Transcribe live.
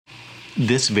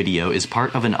This video is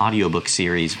part of an audiobook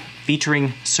series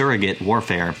featuring Surrogate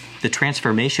Warfare, the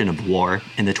Transformation of War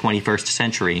in the 21st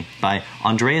Century by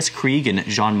Andreas Krieg and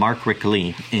Jean-Marc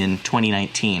Ricli in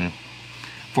 2019.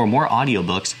 For more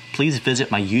audiobooks, please visit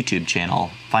my YouTube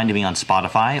channel, find me on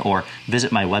Spotify, or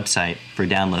visit my website for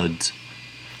downloads.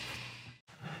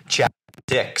 Chapter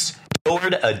 6.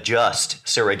 Toward a Just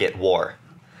Surrogate War.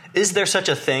 Is there such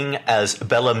a thing as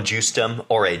bellum justum,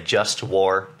 or a just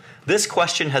war? This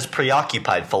question has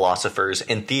preoccupied philosophers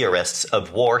and theorists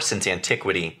of war since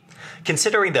antiquity.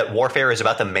 Considering that warfare is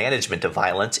about the management of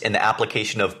violence and the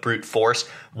application of brute force,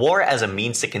 war as a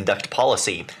means to conduct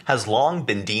policy has long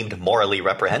been deemed morally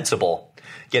reprehensible.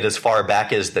 Yet as far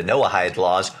back as the Noahide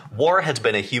laws, war has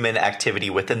been a human activity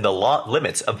within the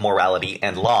limits of morality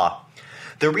and law.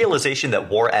 The realization that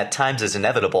war at times is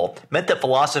inevitable meant that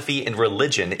philosophy and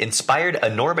religion inspired a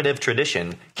normative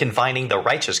tradition confining the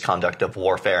righteous conduct of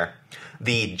warfare.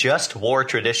 The just war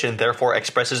tradition therefore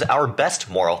expresses our best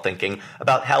moral thinking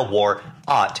about how war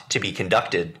ought to be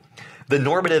conducted. The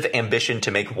normative ambition to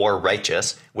make war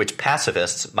righteous, which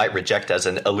pacifists might reject as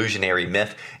an illusionary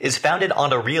myth, is founded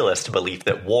on a realist belief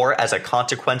that war as a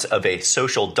consequence of a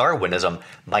social Darwinism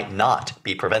might not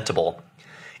be preventable.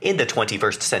 In the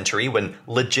 21st century, when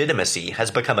legitimacy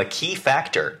has become a key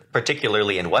factor,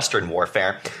 particularly in Western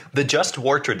warfare, the just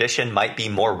war tradition might be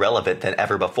more relevant than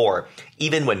ever before,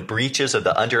 even when breaches of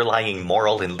the underlying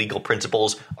moral and legal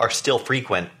principles are still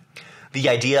frequent. The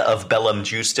idea of bellum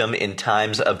justum in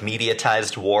times of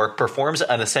mediatized war performs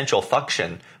an essential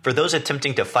function for those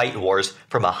attempting to fight wars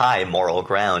from a high moral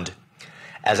ground.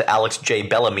 As Alex J.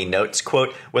 Bellamy notes,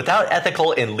 quote, "Without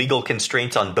ethical and legal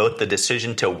constraints on both the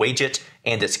decision to wage it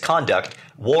and its conduct,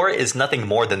 war is nothing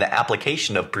more than the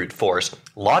application of brute force,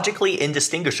 logically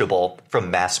indistinguishable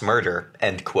from mass murder,"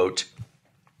 end quote.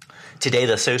 Today,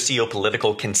 the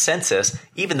socio-political consensus,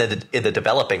 even in the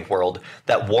developing world,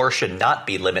 that war should not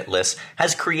be limitless,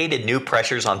 has created new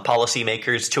pressures on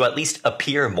policymakers to at least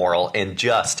appear moral and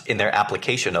just in their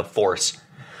application of force.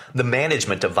 The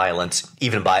management of violence,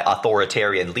 even by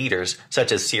authoritarian leaders,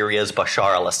 such as Syria's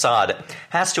Bashar al-Assad,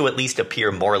 has to at least appear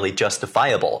morally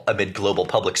justifiable amid global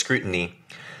public scrutiny.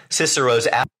 Cicero's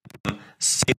axiom,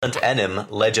 "Silent enim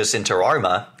leges inter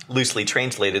arma," loosely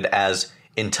translated as,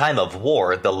 "In time of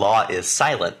war, the law is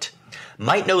silent,"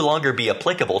 might no longer be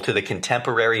applicable to the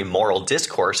contemporary moral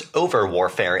discourse over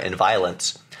warfare and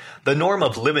violence. The norm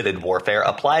of limited warfare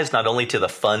applies not only to the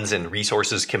funds and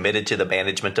resources committed to the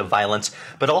management of violence,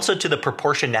 but also to the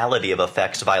proportionality of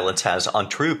effects violence has on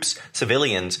troops,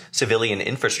 civilians, civilian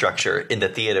infrastructure in the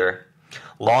theater.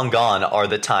 Long gone are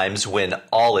the times when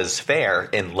all is fair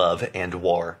in love and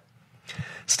war.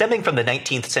 Stemming from the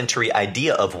 19th century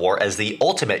idea of war as the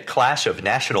ultimate clash of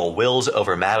national wills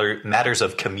over matters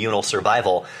of communal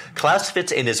survival,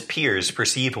 Clausewitz and his peers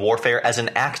perceived warfare as an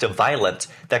act of violence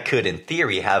that could, in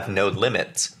theory, have no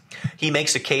limits. He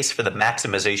makes a case for the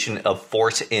maximization of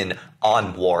force in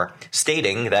On War,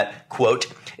 stating that, quote,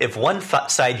 "If one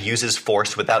side uses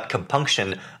force without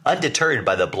compunction, undeterred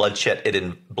by the bloodshed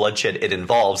it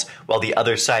involves, while the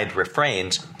other side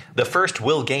refrains, the first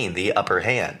will gain the upper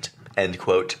hand." End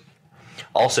quote.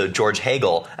 Also, George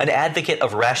Hegel, an advocate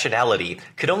of rationality,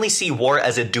 could only see war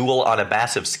as a duel on a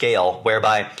massive scale,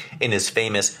 whereby, in his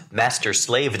famous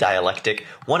master-slave dialectic,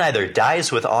 one either dies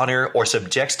with honor or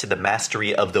subjects to the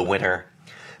mastery of the winner.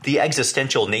 The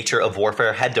existential nature of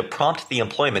warfare had to prompt the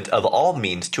employment of all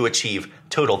means to achieve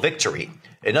total victory.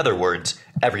 In other words,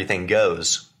 everything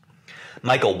goes.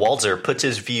 Michael Walzer puts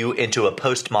his view into a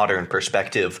postmodern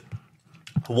perspective.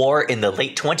 War in the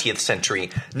late 20th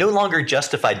century no longer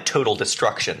justified total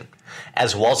destruction.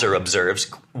 As Walzer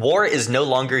observes, war is no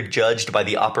longer judged by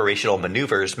the operational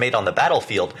maneuvers made on the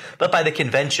battlefield, but by the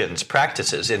conventions,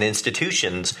 practices, and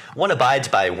institutions one abides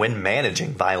by when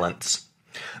managing violence.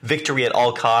 Victory at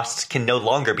all costs can no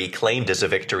longer be claimed as a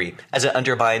victory, as it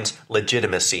undermines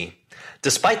legitimacy.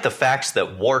 Despite the facts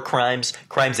that war crimes,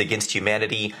 crimes against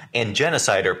humanity, and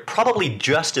genocide are probably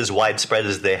just as widespread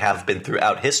as they have been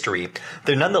throughout history,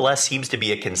 there nonetheless seems to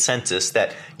be a consensus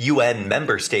that UN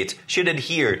member states should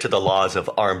adhere to the laws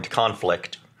of armed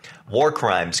conflict. War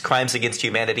crimes, crimes against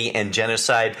humanity, and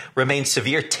genocide remain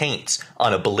severe taints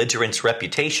on a belligerent's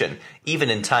reputation,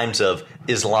 even in times of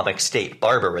Islamic State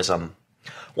barbarism.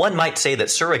 One might say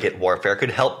that surrogate warfare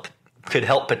could help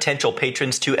potential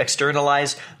patrons to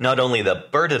externalize not only the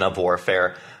burden of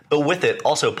warfare, but with it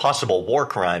also possible war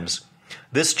crimes.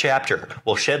 This chapter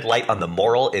will shed light on the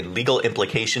moral and legal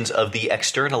implications of the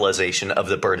externalization of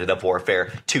the burden of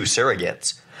warfare to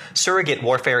surrogates. Surrogate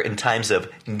warfare in times of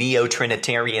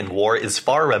neo-Trinitarian war is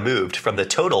far removed from the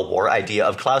total war idea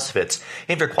of Clausewitz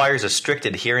and requires a strict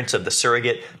adherence of the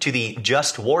surrogate to the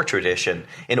just war tradition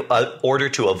in order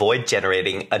to avoid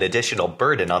generating an additional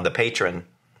burden on the patron.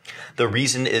 The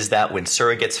reason is that when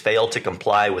surrogates fail to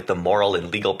comply with the moral and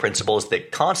legal principles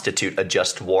that constitute a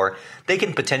just war, they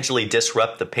can potentially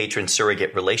disrupt the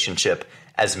patron-surrogate relationship,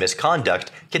 as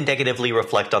misconduct can negatively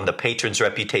reflect on the patron's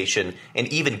reputation and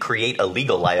even create a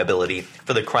legal liability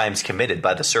for the crimes committed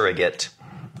by the surrogate.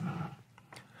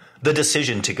 The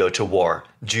decision to go to war,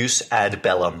 jus ad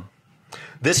bellum.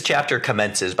 This chapter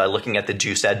commences by looking at the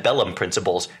jus ad bellum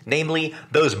principles, namely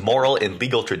those moral and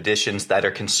legal traditions that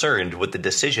are concerned with the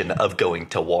decision of going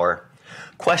to war.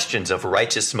 Questions of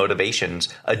righteous motivations,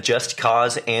 a just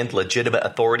cause, and legitimate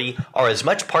authority are as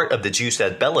much part of the jus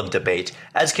ad bellum debate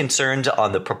as concerned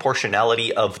on the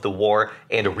proportionality of the war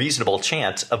and a reasonable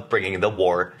chance of bringing the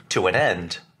war to an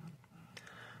end.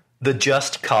 The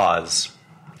just cause.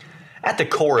 At the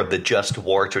core of the just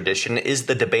war tradition is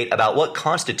the debate about what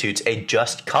constitutes a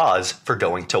just cause for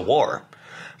going to war.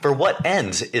 For what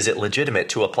ends is it legitimate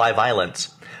to apply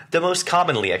violence? The most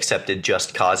commonly accepted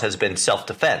just cause has been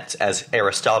self-defense, as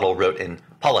Aristotle wrote in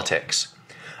Politics.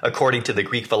 According to the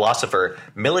Greek philosopher,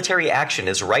 military action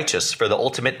is righteous for the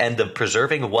ultimate end of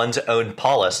preserving one's own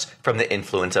polis from the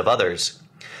influence of others.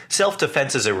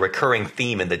 Self-defense is a recurring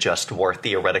theme in the just war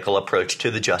theoretical approach to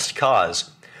the just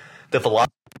cause. The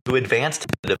philosophers who advanced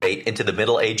the debate into the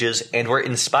Middle Ages and were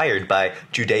inspired by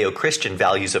Judeo-Christian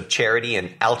values of charity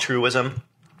and altruism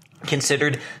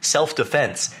considered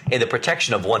self-defense and the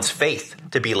protection of one's faith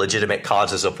to be legitimate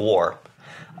causes of war.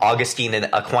 Augustine and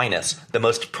Aquinas, the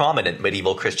most prominent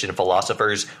medieval Christian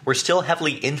philosophers, were still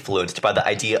heavily influenced by the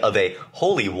idea of a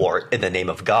holy war in the name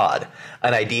of God,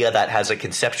 an idea that has a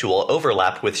conceptual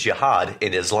overlap with jihad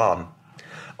in Islam.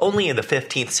 Only in the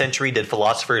 15th century did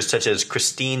philosophers such as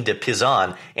Christine de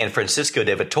Pizan and Francisco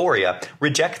de Vitoria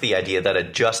reject the idea that a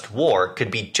just war could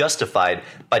be justified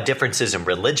by differences in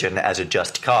religion as a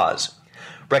just cause.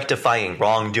 Rectifying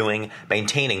wrongdoing,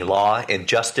 maintaining law and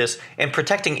justice, and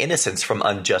protecting innocents from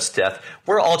unjust death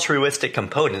were altruistic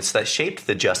components that shaped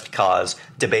the just cause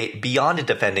debate beyond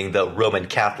defending the Roman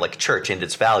Catholic Church and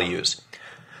its values.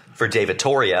 For de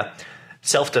Vitoria,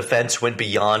 self-defense went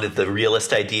beyond the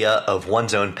realist idea of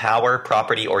one's own power,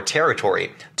 property, or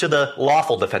territory to the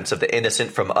lawful defense of the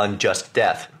innocent from unjust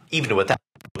death, even without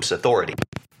Pope's authority.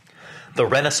 The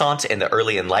Renaissance and the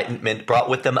early Enlightenment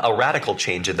brought with them a radical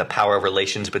change in the power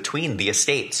relations between the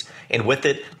estates, and with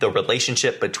it, the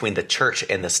relationship between the church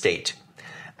and the state.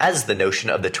 As the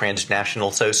notion of the transnational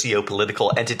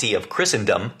socio-political entity of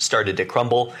Christendom started to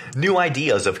crumble, new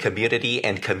ideas of community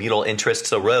and communal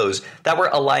interests arose that were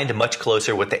aligned much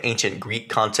closer with the ancient Greek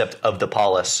concept of the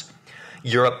polis.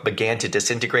 Europe began to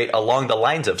disintegrate along the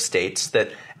lines of states that,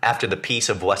 after the Peace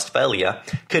of Westphalia,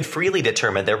 could freely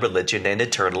determine their religion and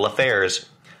internal affairs.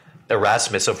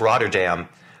 Erasmus of Rotterdam,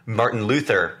 Martin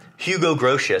Luther, Hugo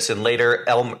Grotius, and later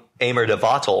Aymer de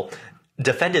Wattel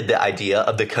defended the idea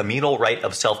of the communal right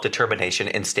of self-determination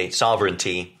and state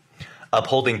sovereignty.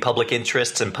 Upholding public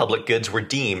interests and public goods were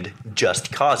deemed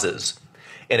just causes.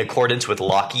 In accordance with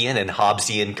Lockean and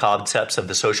Hobbesian concepts of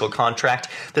the social contract,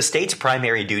 the state's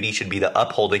primary duty should be the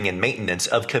upholding and maintenance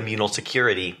of communal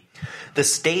security. The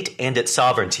state and its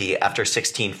sovereignty after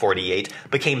 1648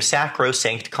 became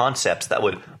sacrosanct concepts that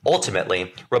would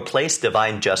ultimately replace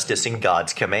divine justice in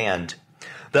God's command.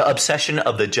 The obsession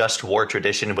of the just war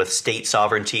tradition with state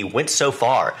sovereignty went so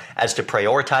far as to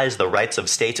prioritize the rights of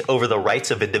states over the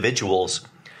rights of individuals.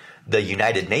 The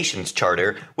United Nations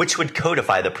Charter, which would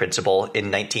codify the principle in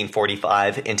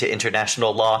 1945 into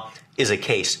international law, is a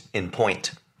case in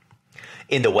point.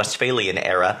 In the Westphalian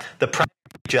era, the primary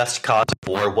just cause of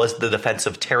war was the defense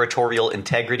of territorial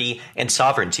integrity and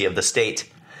sovereignty of the state.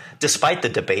 Despite the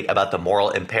debate about the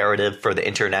moral imperative for the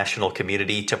international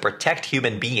community to protect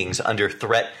human beings under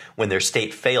threat when their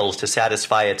state fails to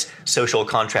satisfy its social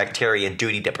contractarian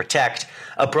duty to protect,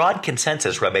 a broad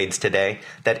consensus remains today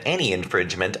that any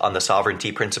infringement on the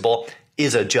sovereignty principle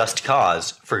is a just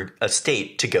cause for a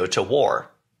state to go to war.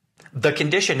 The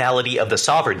conditionality of the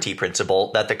sovereignty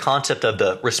principle that the concept of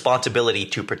the responsibility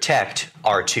to protect,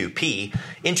 R2P,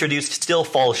 introduced still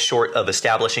falls short of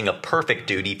establishing a perfect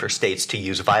duty for states to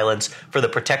use violence for the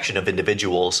protection of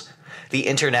individuals. The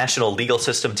international legal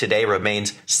system today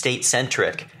remains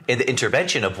state-centric, and the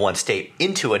intervention of one state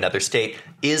into another state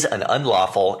is an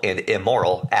unlawful and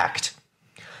immoral act.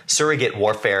 Surrogate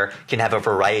warfare can have a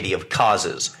variety of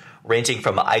causes. ranging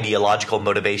from ideological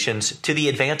motivations to the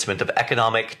advancement of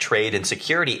economic, trade, and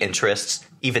security interests,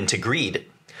 even to greed.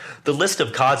 The list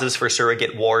of causes for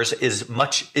surrogate wars is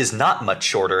not much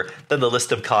shorter than the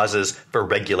list of causes for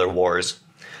regular wars.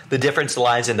 The difference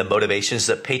lies in the motivations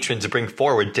that patrons bring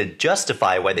forward to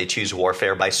justify why they choose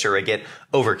warfare by surrogate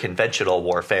over conventional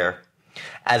warfare.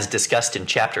 As discussed in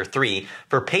Chapter 3,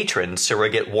 for patrons,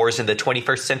 surrogate wars in the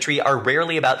 21st century are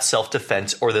rarely about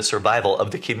self-defense or the survival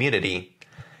of the community.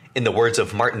 In the words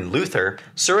of Martin Luther,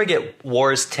 surrogate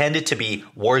wars tended to be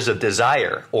wars of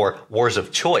desire or wars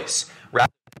of choice,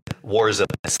 rather than wars of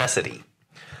necessity.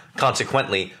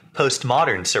 Consequently,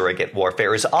 postmodern surrogate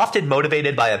warfare is often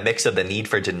motivated by a mix of the need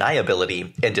for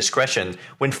deniability and discretion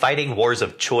when fighting wars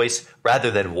of choice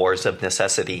rather than wars of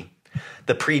necessity.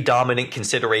 The predominant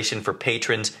consideration for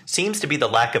patrons seems to be the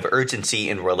lack of urgency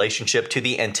in relationship to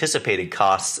the anticipated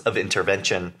costs of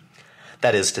intervention.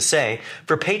 That is to say,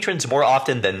 for patrons more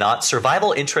often than not,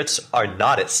 survival interests are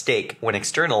not at stake when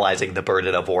externalizing the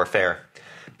burden of warfare.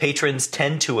 Patrons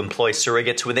tend to employ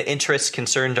surrogates when the interests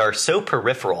concerned are so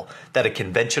peripheral that a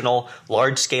conventional,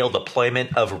 large-scale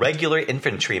deployment of regular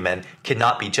infantrymen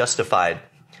cannot be justified.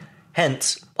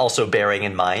 Hence, also bearing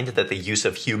in mind that the use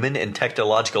of human and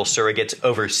technological surrogates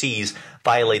overseas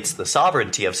violates the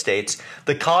sovereignty of states,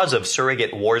 the cause of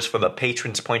surrogate wars from a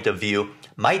patron's point of view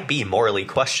might be morally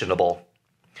questionable.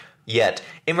 Yet,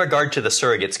 in regard to the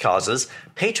surrogates' causes,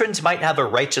 patrons might have a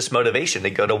righteous motivation to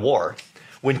go to war.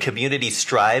 When communities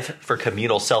strive for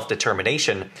communal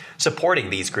self-determination,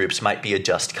 supporting these groups might be a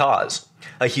just cause.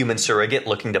 A human surrogate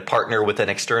looking to partner with an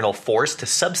external force to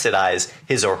subsidize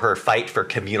his or her fight for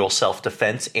communal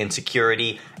self-defense and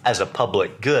security as a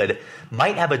public good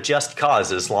might have a just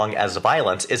cause as long as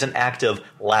violence is an act of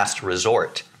last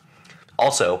resort.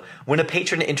 Also, when a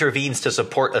patron intervenes to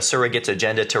support a surrogate's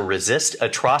agenda to resist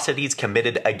atrocities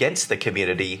committed against the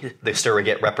community the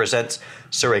surrogate represents,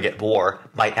 surrogate war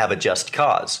might have a just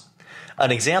cause.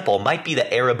 An example might be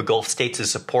the Arab Gulf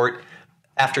states' support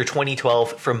after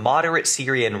 2012 for moderate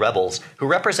Syrian rebels who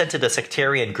represented a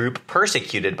sectarian group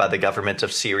persecuted by the government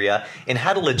of Syria and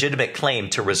had a legitimate claim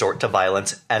to resort to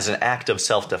violence as an act of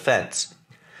self-defense.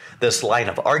 This line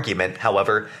of argument,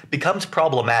 however, becomes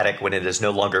problematic when it is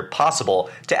no longer possible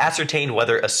to ascertain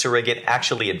whether a surrogate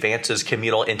actually advances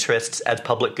communal interests as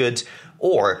public goods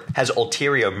or has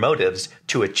ulterior motives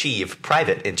to achieve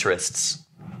private interests.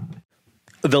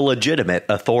 The legitimate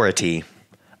authority.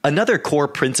 Another core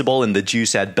principle in the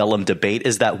jus ad bellum debate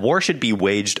is that war should be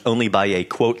waged only by a,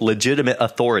 quote, legitimate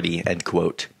authority, end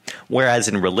quote. Whereas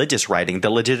in religious writing,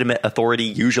 the legitimate authority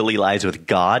usually lies with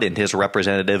God and his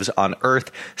representatives on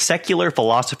earth, secular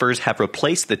philosophers have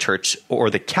replaced the church or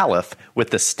the caliph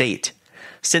with the state.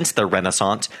 Since the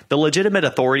Renaissance, the legitimate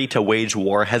authority to wage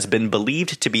war has been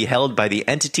believed to be held by the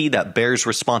entity that bears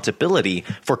responsibility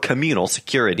for communal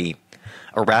security.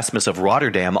 Erasmus of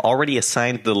Rotterdam already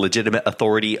assigned the legitimate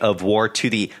authority of war to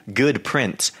the good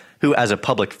prince, who as a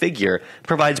public figure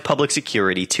provides public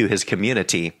security to his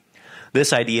community.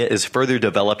 This idea is further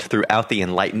developed throughout the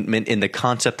Enlightenment in the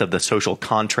concept of the social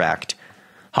contract.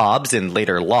 Hobbes and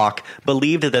later Locke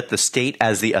believed that the state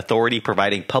as the authority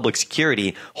providing public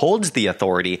security holds the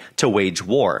authority to wage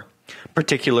war.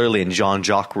 Particularly in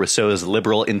Jean-Jacques Rousseau's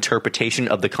liberal interpretation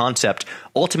of the concept,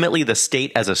 ultimately the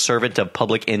state as a servant of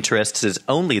public interests is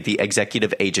only the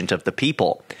executive agent of the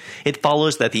people. It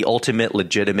follows that the ultimate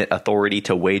legitimate authority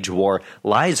to wage war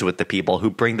lies with the people who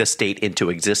bring the state into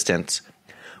existence.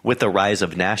 With the rise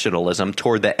of nationalism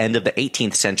toward the end of the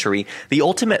 18th century, the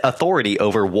ultimate authority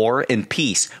over war and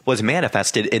peace was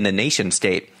manifested in the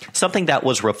nation-state, something that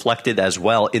was reflected as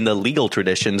well in the legal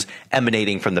traditions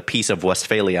emanating from the Peace of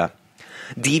Westphalia.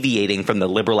 Deviating from the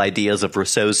liberal ideas of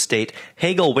Rousseau's state,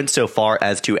 Hegel went so far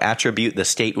as to attribute the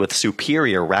state with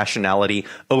superior rationality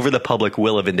over the public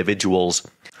will of individuals.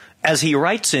 As he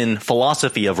writes in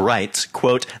Philosophy of Rights,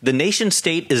 quote, "The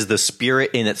nation-state is the spirit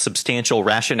in its substantial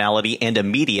rationality and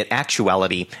immediate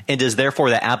actuality, and is therefore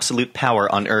the absolute power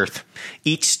on earth.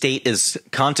 Each state is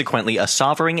consequently a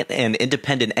sovereign and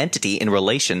independent entity in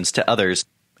relations to others."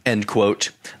 End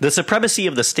quote. The supremacy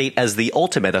of the state as the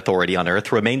ultimate authority on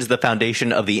earth remains the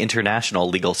foundation of the international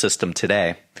legal system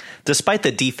today. Despite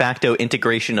the de facto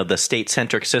integration of the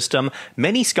state-centric system,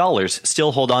 many scholars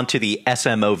still hold on to the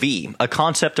SMOV, a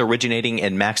concept originating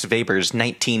in Max Weber's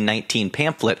 1919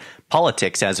 pamphlet,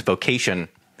 Politics as Vocation.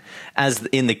 As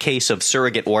in the case of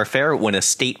surrogate warfare, when a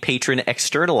state patron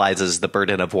externalizes the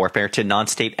burden of warfare to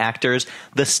non-state actors,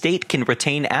 the state can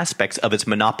retain aspects of its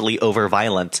monopoly over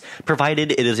violence,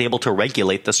 provided it is able to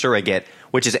regulate the surrogate,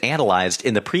 which is analyzed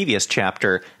in the previous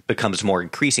chapter, becomes more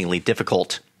increasingly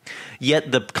difficult.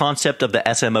 Yet the concept of the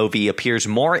SMOV appears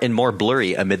more and more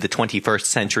blurry amid the 21st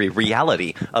century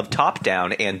reality of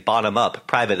top-down and bottom-up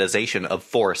privatization of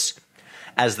force.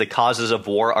 As the causes of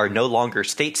war are no longer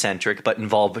state-centric but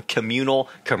involve communal,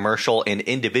 commercial, and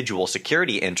individual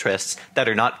security interests that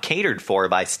are not catered for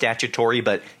by statutory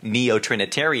but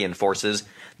neo-Trinitarian forces,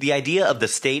 the idea of the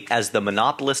state as the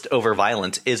monopolist over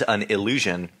violence is an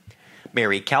illusion.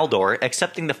 Mary Kaldor,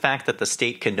 accepting the fact that the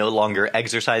state can no longer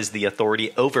exercise the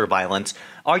authority over violence,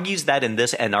 argues that in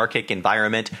this anarchic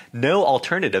environment, no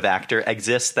alternative actor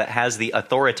exists that has the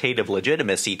authoritative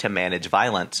legitimacy to manage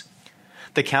violence.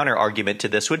 The counter-argument to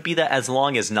this would be that as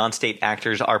long as non-state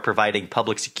actors are providing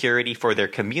public security for their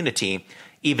community,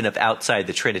 even if outside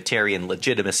the Trinitarian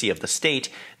legitimacy of the state,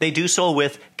 they do so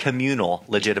with communal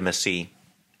legitimacy.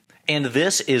 And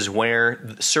this is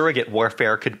where surrogate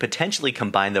warfare could potentially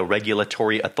combine the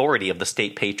regulatory authority of the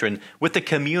state patron with the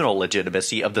communal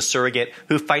legitimacy of the surrogate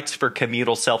who fights for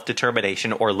communal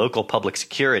self-determination or local public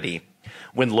security.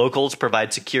 When locals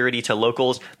provide security to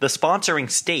locals, the sponsoring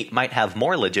state might have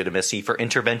more legitimacy for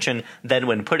intervention than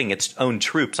when putting its own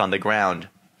troops on the ground.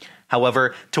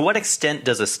 However, to what extent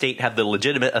does a state have the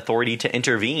legitimate authority to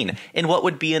intervene in what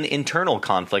would be an internal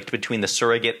conflict between the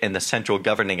surrogate and the central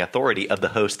governing authority of the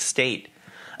host state?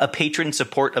 A patron's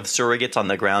support of surrogates on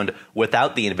the ground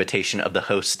without the invitation of the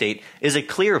host state is a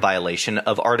clear violation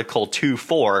of Article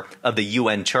 2.4 of the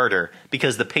UN Charter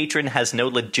because the patron has no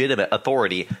legitimate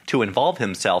authority to involve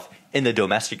himself in the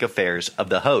domestic affairs of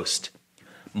the host.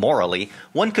 Morally,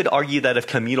 one could argue that if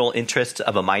communal interests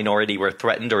of a minority were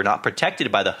threatened or not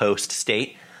protected by the host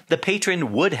state, the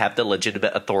patron would have the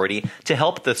legitimate authority to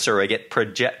help the surrogate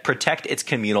protect its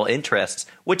communal interests,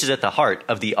 which is at the heart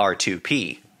of the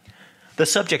R2P. The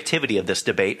subjectivity of this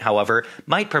debate, however,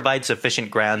 might provide sufficient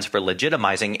grounds for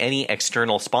legitimizing any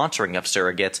external sponsoring of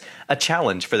surrogates, a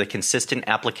challenge for the consistent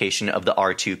application of the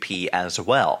R2P as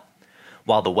well.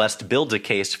 While the West builds a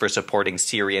case for supporting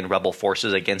Syrian rebel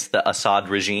forces against the Assad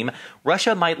regime,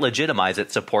 Russia might legitimize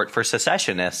its support for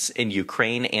secessionists in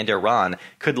Ukraine, and Iran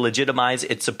could legitimize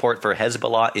its support for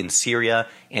Hezbollah in Syria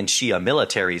and Shia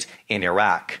militaries in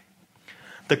Iraq.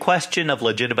 The question of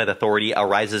legitimate authority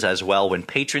arises as well when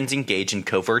patrons engage in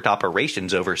covert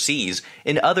operations overseas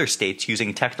in other states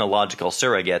using technological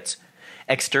surrogates.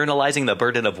 Externalizing the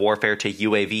burden of warfare to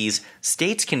UAVs,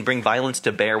 states can bring violence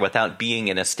to bear without being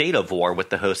in a state of war with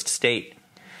the host state.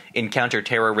 In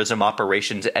counterterrorism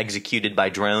operations executed by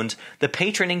drones, the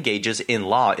patron engages in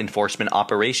law enforcement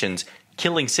operations,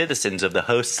 killing citizens of the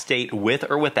host state with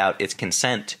or without its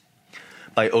consent.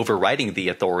 By overriding the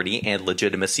authority and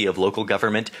legitimacy of local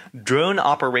government, drone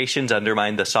operations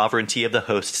undermine the sovereignty of the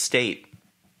host state.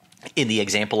 In the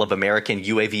example of American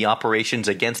UAV operations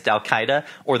against al-Qaeda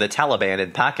or the Taliban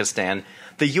in Pakistan,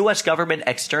 the U.S. government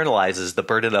externalizes the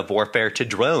burden of warfare to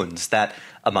drones that,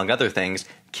 among other things,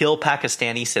 kill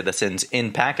Pakistani citizens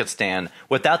in Pakistan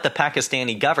without the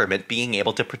Pakistani government being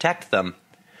able to protect them.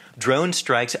 Drone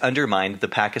strikes undermined the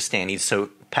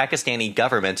Pakistani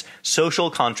government's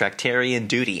social contractarian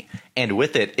duty, and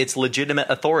with it, its legitimate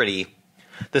authority.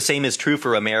 The same is true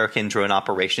for American drone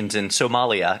operations in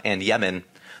Somalia and Yemen.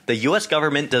 The U.S.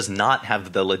 government does not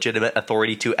have the legitimate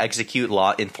authority to execute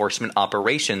law enforcement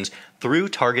operations through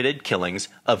targeted killings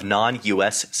of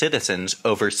non-U.S. citizens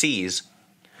overseas.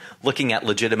 Looking at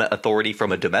legitimate authority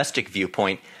from a domestic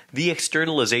viewpoint, the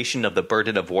externalization of the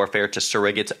burden of warfare to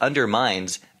surrogates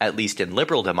undermines, at least in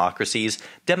liberal democracies,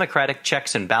 democratic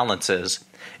checks and balances.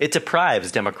 It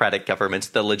deprives democratic governments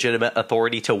the legitimate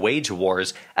authority to wage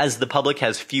wars, as the public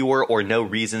has fewer or no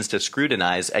reasons to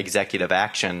scrutinize executive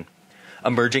action.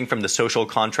 Emerging from the social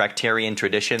contractarian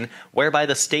tradition, whereby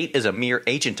the state is a mere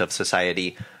agent of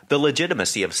society, the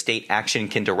legitimacy of state action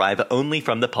can derive only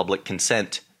from the public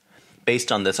consent.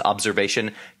 Based on this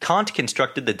observation, Kant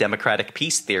constructed the democratic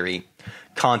peace theory.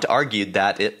 Kant argued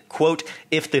that, quote,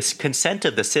 if this consent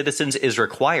of the citizens is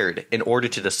required in order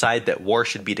to decide that war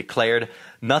should be declared,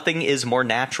 nothing is more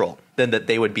natural than that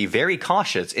they would be very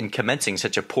cautious in commencing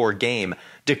such a poor game,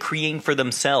 decreeing for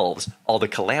themselves all the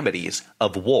calamities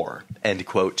of war, end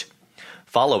quote.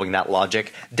 Following that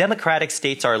logic, democratic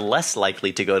states are less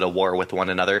likely to go to war with one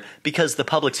another because the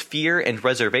public's fear and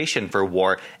reservation for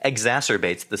war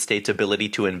exacerbates the state's ability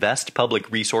to invest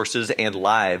public resources and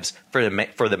lives for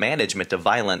the management of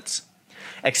violence.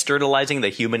 Externalizing the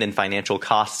human and financial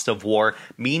costs of war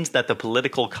means that the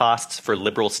political costs for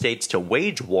liberal states to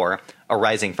wage war,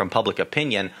 arising from public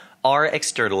opinion, are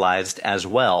externalized as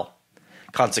well.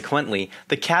 Consequently,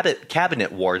 the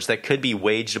cabinet wars that could be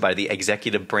waged by the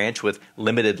executive branch with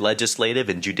limited legislative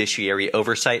and judiciary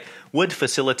oversight would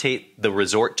facilitate the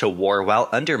resort to war while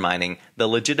undermining the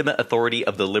legitimate authority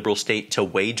of the liberal state to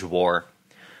wage war.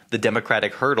 The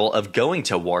democratic hurdle of going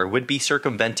to war would be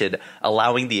circumvented,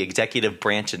 allowing the executive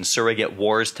branch in surrogate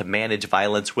wars to manage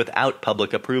violence without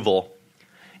public approval.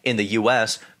 In the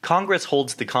U.S., Congress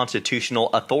holds the constitutional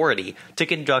authority to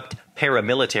conduct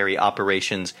paramilitary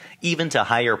operations, even to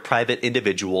hire private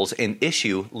individuals and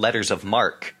issue letters of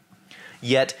marque.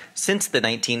 Yet, since the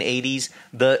 1980s,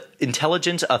 the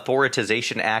Intelligence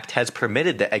Authorization Act has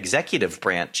permitted the executive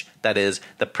branch, that is,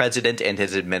 the president and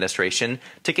his administration,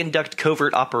 to conduct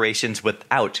covert operations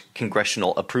without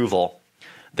congressional approval.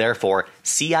 Therefore,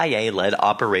 CIA-led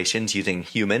operations using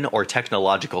human or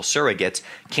technological surrogates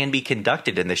can be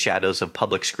conducted in the shadows of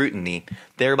public scrutiny,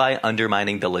 thereby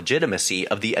undermining the legitimacy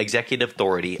of the executive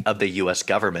authority of the U.S.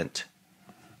 government.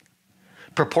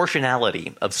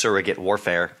 Proportionality of surrogate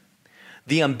warfare.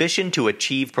 The ambition to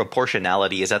achieve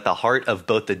proportionality is at the heart of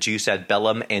both the jus ad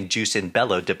bellum and jus in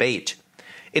bello debate.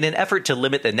 In an effort to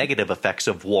limit the negative effects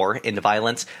of war and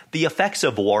violence, the effects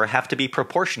of war have to be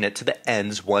proportionate to the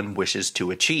ends one wishes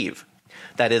to achieve.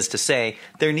 That is to say,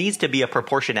 there needs to be a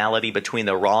proportionality between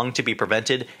the wrong to be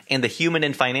prevented and the human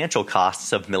and financial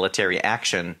costs of military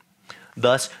action.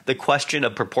 Thus, the question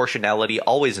of proportionality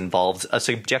always involves a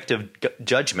subjective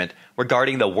judgment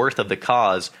regarding the worth of the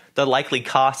cause, the likely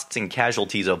costs and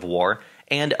casualties of war,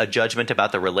 and a judgment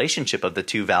about the relationship of the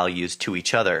two values to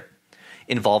each other.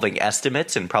 Involving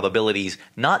estimates and probabilities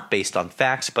not based on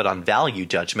facts but on value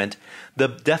judgment, the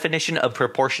definition of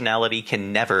proportionality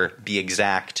can never be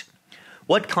exact.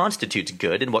 What constitutes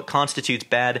good and what constitutes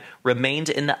bad remains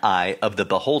in the eye of the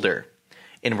beholder.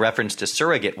 In reference to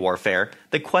surrogate warfare,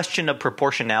 the question of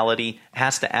proportionality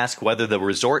has to ask whether the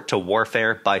resort to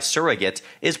warfare by surrogate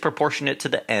is proportionate to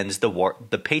the ends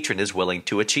the patron is willing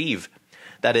to achieve.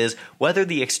 That is, whether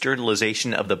the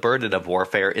externalization of the burden of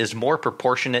warfare is more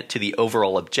proportionate to the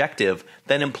overall objective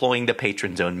than employing the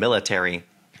patron's own military.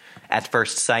 At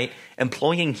first sight,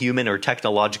 employing human or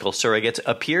technological surrogates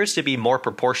appears to be more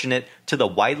proportionate to the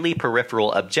widely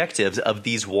peripheral objectives of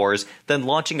these wars than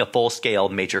launching a full-scale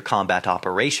major combat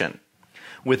operation.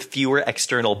 With fewer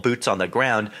external boots on the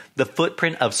ground, the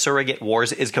footprint of surrogate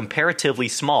wars is comparatively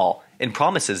small and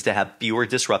promises to have fewer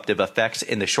disruptive effects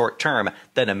in the short term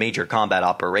than a major combat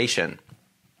operation.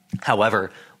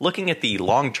 However, looking at the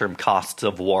long-term costs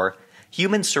of war,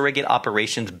 human surrogate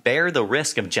operations bear the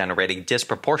risk of generating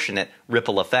disproportionate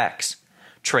ripple effects.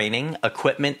 Training,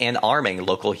 equipment, and arming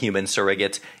local human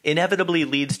surrogates inevitably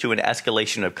leads to an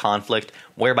escalation of conflict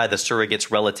whereby the surrogate's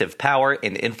relative power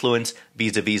and influence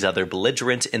vis-a-vis other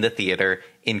belligerents in the theater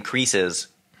increases.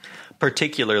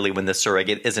 Particularly when the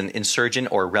surrogate is an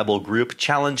insurgent or rebel group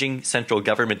challenging central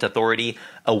government authority,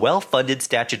 a well-funded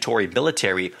statutory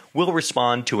military will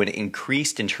respond to an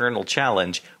increased internal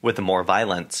challenge with more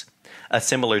violence. A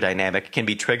similar dynamic can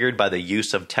be triggered by the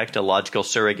use of technological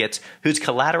surrogates whose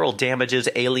collateral damages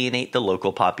alienate the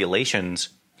local populations.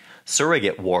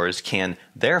 Surrogate wars can,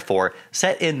 therefore,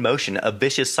 set in motion a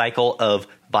vicious cycle of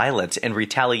violence and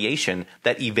retaliation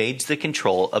that evades the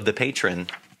control of the patron.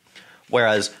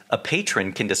 Whereas a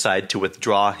patron can decide to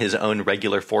withdraw his own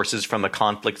regular forces from a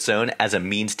conflict zone as a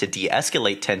means to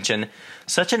de-escalate tension,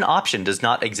 such an option does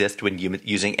not exist when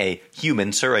using a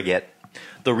human surrogate.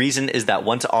 The reason is that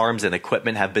once arms and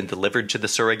equipment have been delivered to the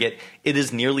surrogate, it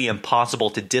is nearly impossible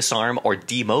to disarm or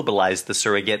demobilize the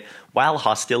surrogate while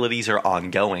hostilities are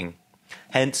ongoing.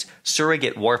 Hence,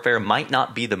 surrogate warfare might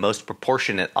not be the most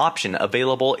proportionate option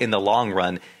available in the long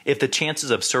run if the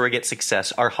chances of surrogate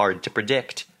success are hard to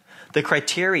predict. The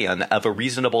criterion of a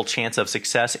reasonable chance of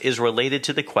success is related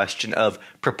to the question of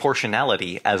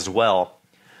proportionality as well.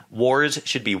 Wars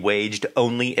should be waged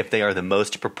only if they are the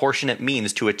most proportionate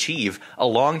means to achieve a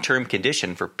long-term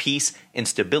condition for peace and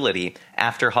stability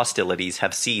after hostilities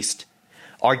have ceased.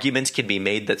 Arguments can be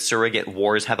made that surrogate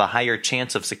wars have a higher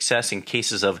chance of success in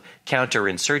cases of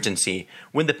counterinsurgency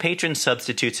when the patron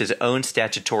substitutes his own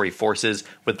statutory forces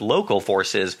with local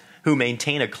forces who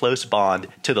maintain a close bond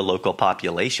to the local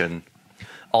population.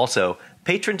 Also,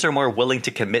 patrons are more willing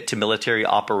to commit to military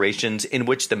operations in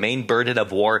which the main burden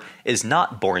of war is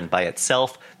not borne by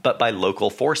itself, but by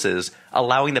local forces,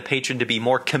 allowing the patron to be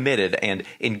more committed and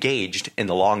engaged in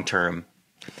the long term.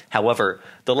 However,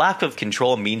 the lack of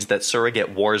control means that surrogate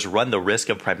wars run the risk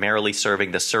of primarily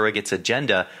serving the surrogate's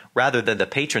agenda rather than the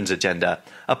patron's agenda,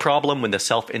 a problem when the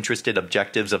self-interested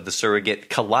objectives of the surrogate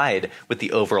collide with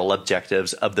the overall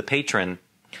objectives of the patron.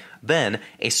 then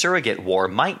a surrogate war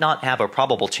might not have a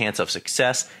probable chance of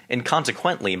success and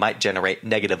consequently might generate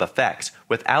negative effects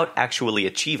without actually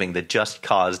achieving the just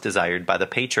cause desired by the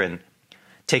patron.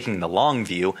 Taking the long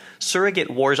view, surrogate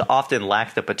wars often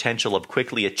lack the potential of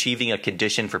quickly achieving a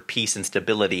condition for peace and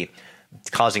stability,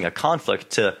 causing a conflict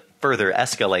to further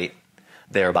escalate.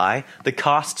 Thereby, the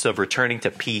costs of returning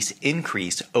to peace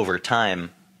increase over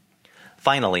time.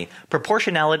 Finally,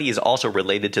 proportionality is also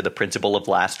related to the principle of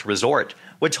last resort,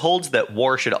 which holds that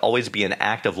war should always be an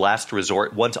act of last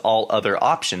resort once all other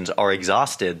options are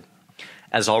exhausted.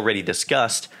 As already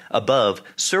discussed above,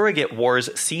 surrogate wars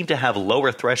seem to have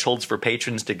lower thresholds for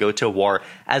patrons to go to war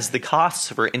as the costs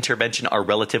for intervention are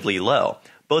relatively low,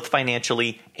 both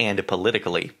financially and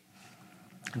politically.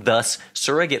 Thus,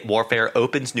 surrogate warfare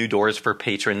opens new doors for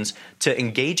patrons to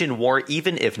engage in war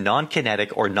even if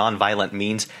non-kinetic or non-violent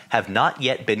means have not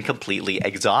yet been completely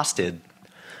exhausted.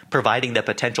 Providing the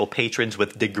potential patrons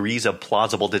with degrees of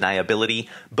plausible deniability,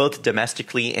 both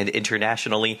domestically and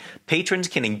internationally, patrons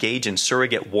can engage in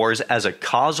surrogate wars as a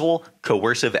causal,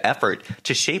 coercive effort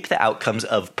to shape the outcomes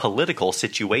of political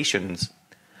situations.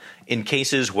 In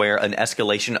cases where an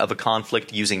escalation of a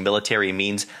conflict using military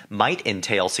means might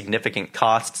entail significant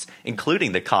costs,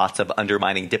 including the costs of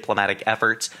undermining diplomatic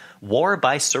efforts, war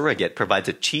by surrogate provides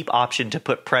a cheap option to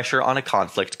put pressure on a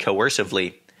conflict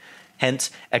coercively.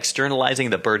 Hence, externalizing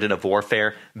the burden of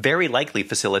warfare very likely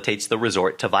facilitates the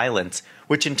resort to violence,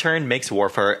 which in turn makes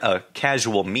warfare a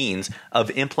casual means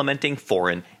of implementing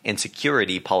foreign and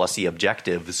security policy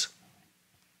objectives.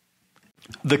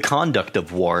 The conduct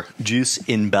of war, jus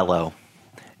in bello.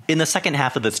 In the second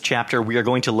half of this chapter, we are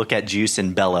going to look at jus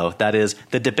in bello, that is,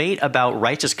 the debate about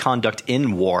righteous conduct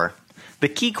in war. The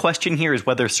key question here is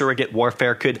whether surrogate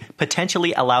warfare could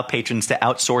potentially allow patrons to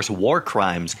outsource war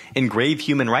crimes and grave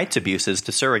human rights abuses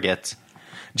to surrogates.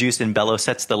 Jus in bello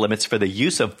sets the limits for the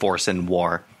use of force in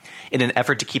war. In an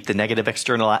effort to keep the negative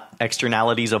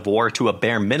externalities of war to a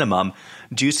bare minimum,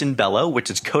 jus in bello, which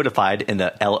is codified in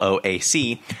the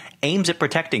LOAC, aims at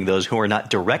protecting those who are not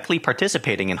directly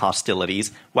participating in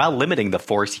hostilities while limiting the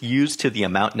force used to the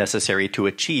amount necessary to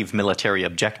achieve military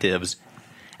objectives.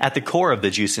 At the core of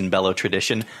the jus in bello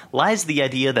tradition lies the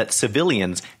idea that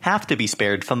civilians have to be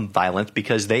spared from violence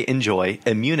because they enjoy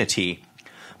immunity.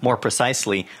 More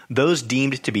precisely, those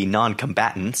deemed to be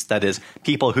non-combatants, that is,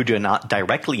 people who do not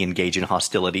directly engage in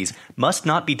hostilities, must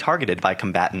not be targeted by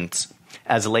combatants.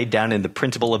 As laid down in the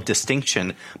principle of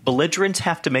distinction, belligerents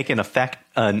have to make an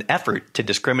effort to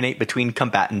discriminate between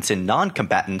combatants and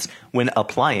non-combatants when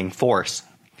applying force.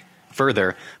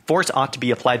 Further, force ought to be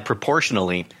applied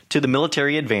proportionally to the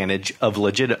military advantage a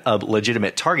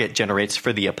legitimate target generates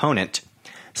for the opponent.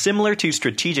 Similar to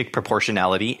strategic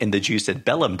proportionality in the jus ad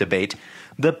bellum debate,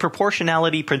 the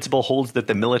proportionality principle holds that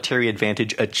the military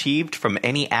advantage achieved from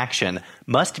any action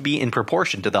must be in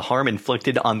proportion to the harm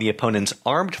inflicted on the opponent's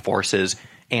armed forces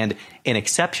and, in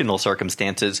exceptional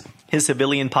circumstances, his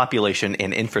civilian population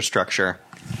and infrastructure.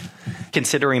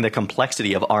 Considering the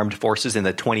complexity of armed forces in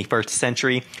the 21st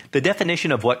century, the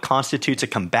definition of what constitutes a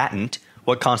combatant,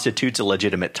 what constitutes a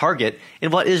legitimate target,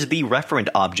 and what is the referent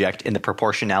object in the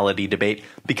proportionality debate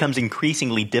becomes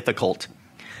increasingly difficult.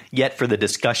 Yet for the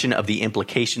discussion of the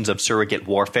implications of surrogate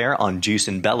warfare on jus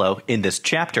in bello in this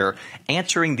chapter,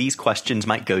 answering these questions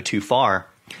might go too far.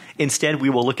 Instead, we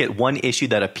will look at one issue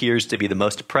that appears to be the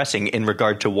most pressing in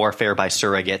regard to warfare by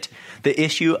surrogate, the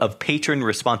issue of patron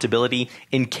responsibility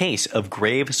in case of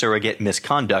grave surrogate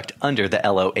misconduct under the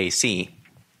LOAC.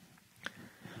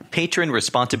 Patron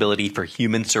responsibility for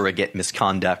human surrogate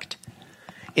misconduct.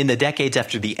 In the decades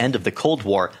after the end of the Cold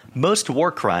War, most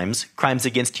war crimes, crimes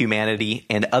against humanity,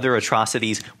 and other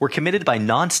atrocities were committed by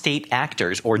non-state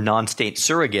actors or non-state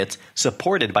surrogates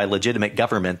supported by legitimate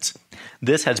governments.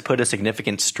 This has put a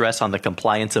significant stress on the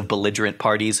compliance of belligerent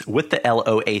parties with the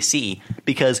LOAC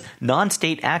because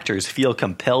non-state actors feel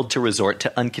compelled to resort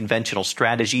to unconventional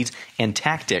strategies and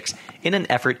tactics in an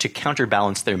effort to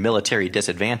counterbalance their military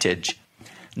disadvantage.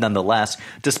 Nonetheless,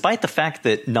 despite the fact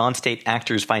that non-state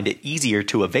actors find it easier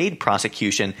to evade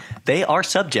prosecution, they are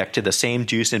subject to the same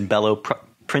jus in bello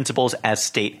principles as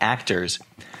state actors.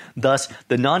 Thus,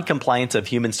 the non-compliance of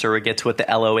human surrogates with the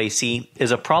LOAC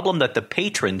is a problem that the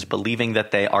patrons believing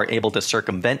that they are able to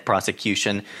circumvent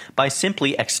prosecution by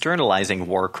simply externalizing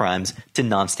war crimes to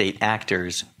non-state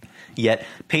actors. Yet,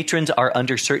 patrons are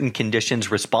under certain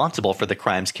conditions responsible for the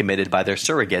crimes committed by their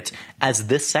surrogates, as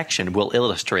this section will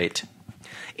illustrate.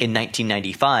 In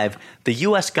 1995, the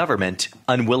U.S. government,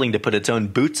 unwilling to put its own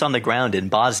boots on the ground in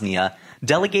Bosnia,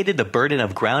 delegated the burden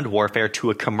of ground warfare to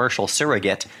a commercial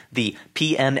surrogate, the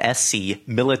PMSC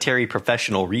Military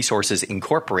Professional Resources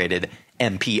Incorporated,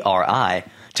 MPRI,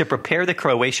 to prepare the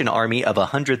Croatian army of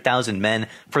 100,000 men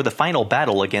for the final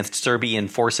battle against Serbian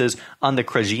forces on the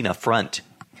Krajina front.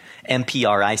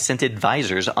 MPRI sent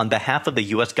advisors on behalf of the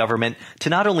U.S. government to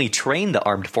not only train the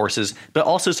armed forces, but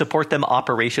also support them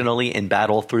operationally in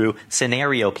battle through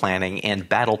scenario planning and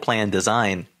battle plan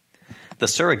design. The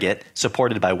Surrogate,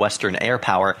 supported by Western air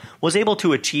power, was able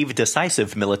to achieve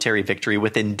decisive military victory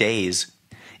within days.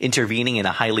 Intervening in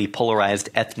a highly polarized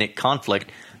ethnic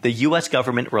conflict, the U.S.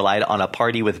 government relied on a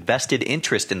party with vested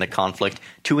interest in the conflict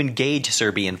to engage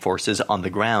Serbian forces on the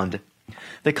ground.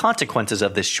 The consequences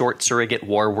of this short surrogate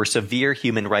war were severe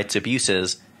human rights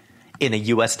abuses. In a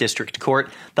U.S. district court,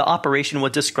 the operation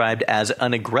was described as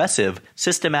an aggressive,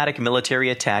 systematic military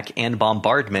attack and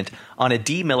bombardment on a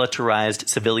demilitarized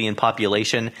civilian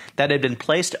population that had been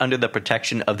placed under the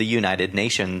protection of the United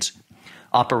Nations.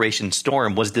 Operation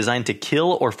Storm was designed to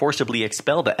kill or forcibly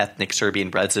expel the ethnic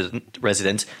Serbian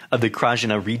residents of the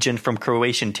Krajina region from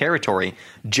Croatian territory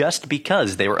just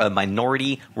because they were a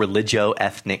minority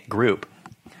religio-ethnic group.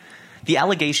 The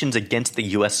allegations against the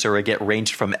U.S. surrogate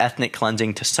ranged from ethnic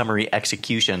cleansing to summary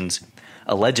executions.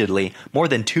 Allegedly, more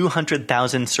than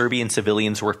 200,000 Serbian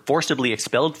civilians were forcibly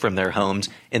expelled from their homes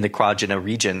in the Krajina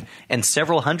region, and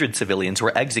several hundred civilians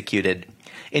were executed.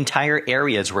 Entire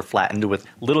areas were flattened with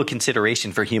little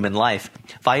consideration for human life,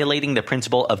 violating the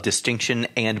principle of distinction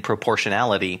and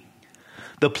proportionality.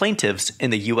 The plaintiffs in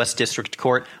the U.S. District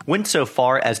Court went so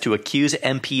far as to accuse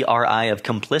MPRI of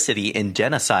complicity in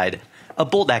genocide, a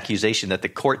bold accusation that the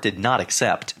court did not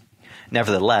accept.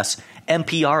 Nevertheless,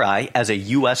 MPRI, as a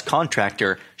U.S.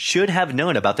 contractor, should have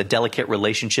known about the delicate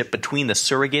relationship between the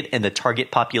surrogate and the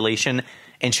target population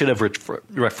and should have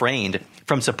refrained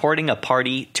from supporting a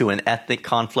party to an ethnic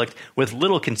conflict with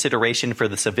little consideration for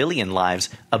the civilian lives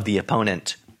of the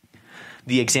opponent.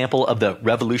 The example of the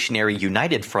Revolutionary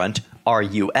United Front,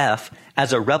 RUF,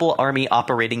 as a rebel army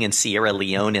operating in Sierra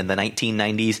Leone in the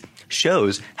 1990s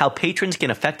shows how patrons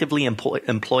can effectively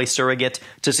employ surrogate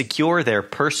to secure their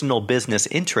personal business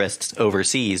interests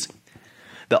overseas.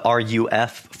 The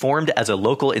RUF formed as a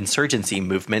local insurgency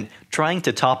movement trying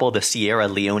to topple the Sierra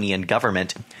Leonean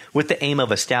government, with the aim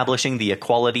of establishing the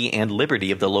equality and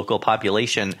liberty of the local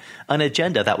population, an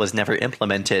agenda that was never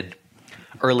implemented.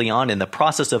 Early on in the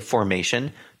process of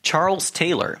formation, Charles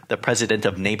Taylor, the president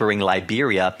of neighboring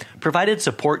Liberia, provided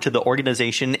support to the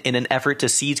organization in an effort to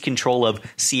seize control of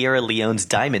Sierra Leone's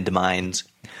diamond mines.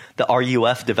 The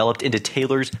RUF developed into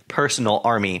Taylor's personal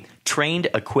army, trained,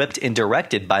 equipped, and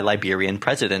directed by Liberian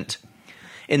president.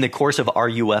 In the course of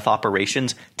RUF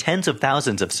operations, tens of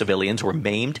thousands of civilians were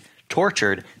maimed,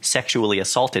 tortured, sexually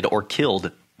assaulted, or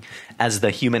killed. As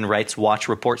the Human Rights Watch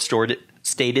report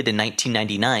stated in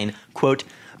 1999, quote,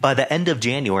 "By the end of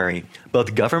January,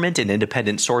 both government and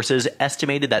independent sources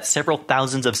estimated that several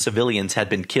thousands of civilians had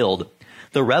been killed.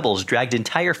 The rebels dragged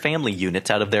entire family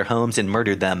units out of their homes and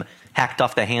murdered them, hacked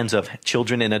off the hands of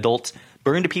children and adults,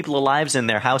 burned people alive in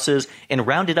their houses, and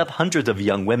rounded up hundreds of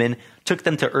young women, took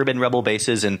them to urban rebel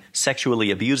bases, and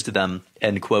sexually abused them."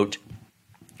 End quote.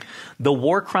 The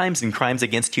war crimes and crimes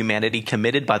against humanity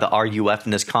committed by the RUF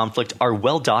in this conflict are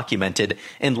well documented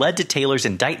and led to Taylor's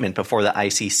indictment before the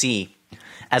ICC.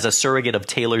 As a surrogate of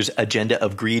Taylor's agenda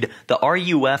of greed, the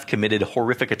RUF committed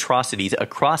horrific atrocities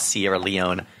across Sierra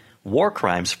Leone, war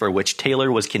crimes for which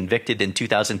Taylor was convicted in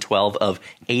 2012 of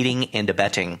aiding and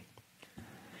abetting.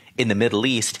 In the Middle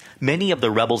East, many of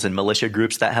the rebels and militia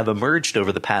groups that have emerged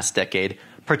over the past decade,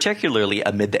 particularly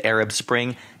amid the Arab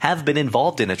Spring, have been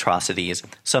involved in atrocities,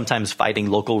 sometimes fighting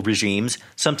local regimes,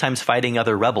 sometimes fighting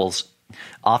other rebels.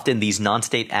 Often these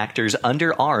non-state actors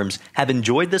under arms have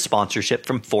enjoyed the sponsorship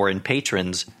from foreign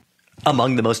patrons.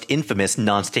 Among the most infamous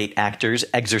non-state actors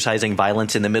exercising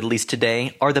violence in the Middle East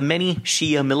today are the many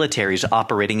Shia militaries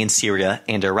operating in Syria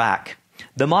and Iraq.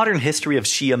 The modern history of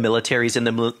Shia militaries in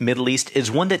the Middle East is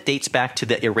one that dates back to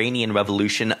the Iranian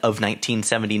Revolution of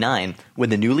 1979, when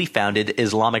the newly founded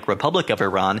Islamic Republic of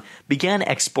Iran began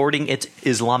exporting its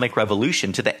Islamic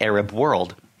Revolution to the Arab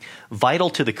world. Vital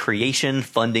to the creation,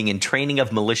 funding, and training of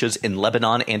militias in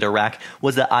Lebanon and Iraq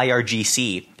was the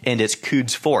IRGC and its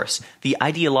Quds Force, the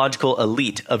ideological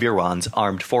elite of Iran's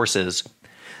armed forces.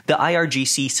 The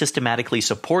IRGC systematically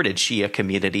supported Shia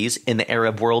communities in the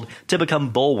Arab world to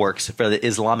become bulwarks for the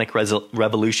Islamic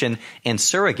Revolution and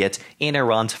surrogates in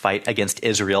Iran's fight against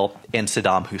Israel and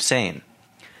Saddam Hussein.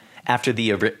 After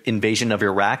the invasion of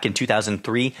Iraq in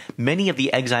 2003, many of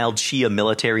the exiled Shia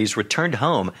militaries returned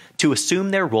home to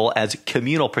assume their role as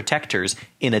communal protectors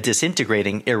in a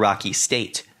disintegrating Iraqi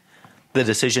state. The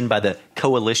decision by the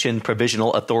Coalition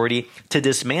Provisional Authority to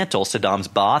dismantle Saddam's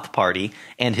Ba'ath Party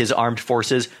and his armed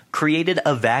forces created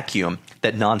a vacuum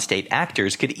that non-state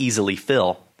actors could easily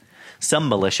fill. Some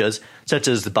militias, such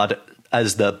as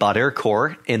the Badr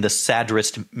Corps and the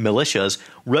Sadrist militias,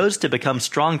 rose to become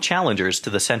strong challengers to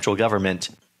the central government.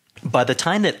 By the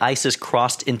time that ISIS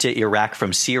crossed into Iraq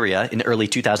from Syria in early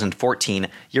 2014,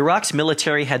 Iraq's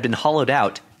military had been hollowed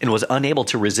out and was unable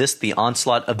to resist the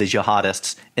onslaught of the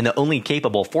jihadists, and the only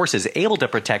capable forces able to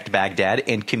protect Baghdad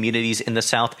and communities in the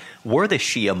south were the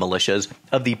Shia militias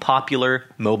of the Popular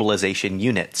Mobilization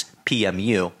Units,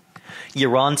 PMU.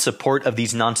 Iran's support of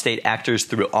these non-state actors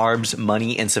through arms,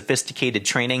 money, and sophisticated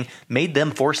training made them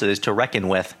forces to reckon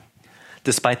with.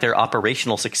 Despite their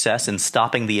operational success in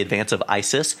stopping the advance of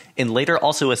ISIS, and later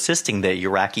also assisting the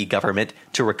Iraqi government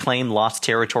to reclaim lost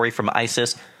territory from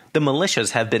ISIS, the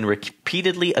militias have been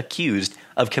repeatedly accused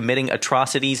of committing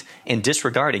atrocities and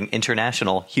disregarding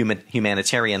international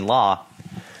humanitarian law.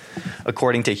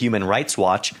 According to Human Rights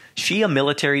Watch, Shia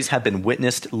militaries have been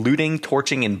witnessed looting,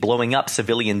 torching, and blowing up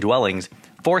civilian dwellings,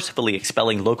 forcefully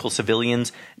expelling local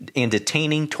civilians, and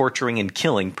detaining, torturing, and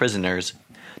killing prisoners.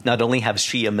 Not only have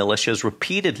Shia militias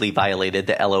repeatedly violated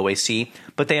the LOAC,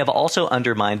 but they have also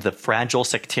undermined the fragile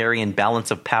sectarian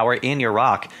balance of power in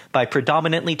Iraq by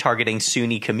predominantly targeting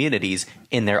Sunni communities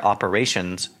in their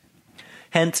operations.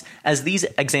 Hence, as these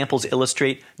examples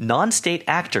illustrate, non-state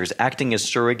actors acting as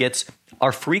surrogates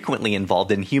are frequently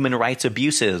involved in human rights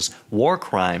abuses, war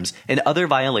crimes, and other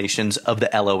violations of the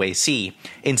LOAC,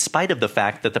 in spite of the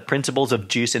fact that the principles of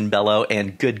jus in bello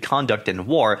and good conduct in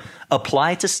war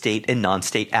apply to state and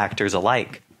non-state actors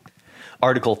alike.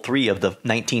 Article 3 of the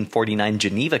 1949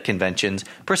 Geneva Conventions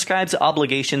prescribes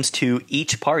obligations to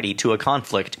each party to a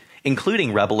conflict,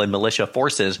 including rebel and militia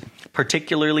forces,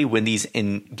 particularly when these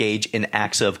engage in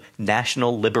acts of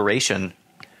national liberation.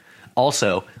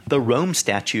 Also, the Rome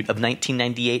Statute of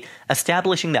 1998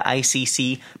 establishing the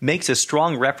ICC makes a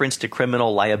strong reference to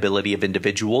criminal liability of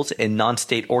individuals and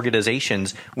non-state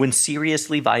organizations when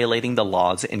seriously violating the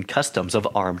laws and customs of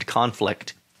armed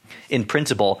conflict. In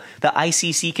principle, the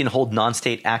ICC can hold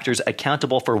non-state actors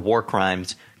accountable for war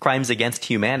crimes, crimes against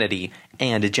humanity,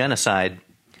 and genocide.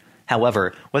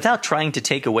 However, without trying to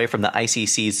take away from the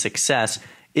ICC's success,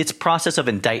 its process of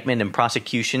indictment and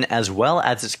prosecution, as well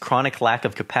as its chronic lack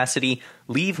of capacity,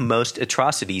 leave most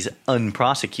atrocities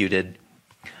unprosecuted.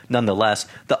 Nonetheless,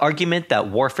 the argument that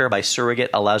warfare by surrogate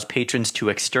allows patrons to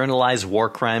externalize war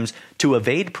crimes to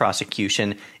evade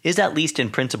prosecution is at least in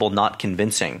principle not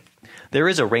convincing. There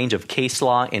is a range of case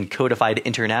law and codified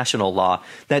international law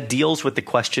that deals with the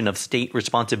question of state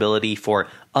responsibility for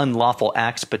unlawful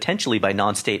acts potentially by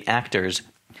non-state actors.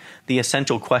 The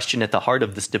essential question at the heart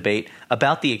of this debate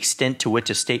about the extent to which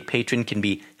a state patron can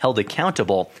be held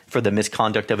accountable for the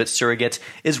misconduct of its surrogates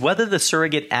is whether the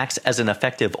surrogate acts as an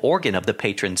effective organ of the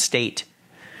patron state.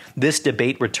 This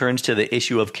debate returns to the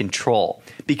issue of control,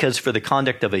 because for the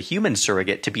conduct of a human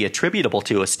surrogate to be attributable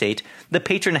to a state, the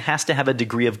patron has to have a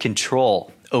degree of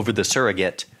control over the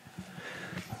surrogate.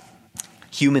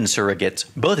 Human surrogates,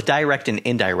 both direct and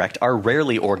indirect, are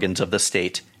rarely organs of the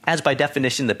state, as by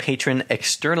definition the patron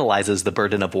externalizes the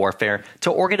burden of warfare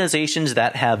to organizations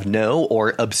that have no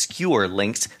or obscure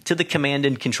links to the command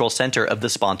and control center of the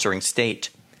sponsoring state.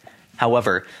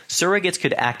 However, surrogates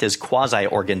could act as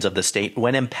quasi-organs of the state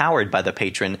when empowered by the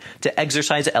patron to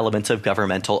exercise elements of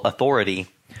governmental authority.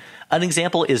 An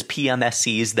example is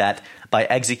PMSCs that, by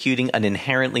executing an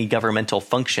inherently governmental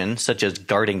function, such as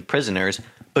guarding prisoners,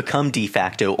 become de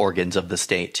facto organs of the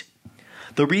state.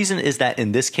 The reason is that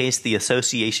in this case, the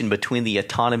association between the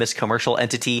autonomous commercial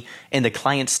entity and the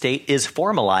client state is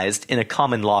formalized in a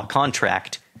common law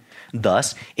contract.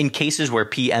 Thus, in cases where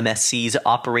PMSCs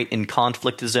operate in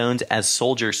conflict zones as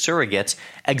soldier surrogates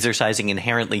exercising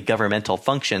inherently governmental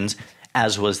functions,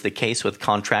 as was the case with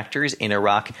contractors in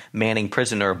Iraq manning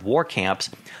prisoner of war camps,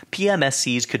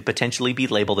 PMSCs could potentially be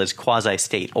labeled as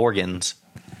quasi-state organs.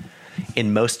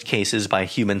 In most cases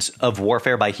of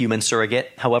warfare by human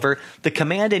surrogate, however, the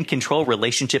command and control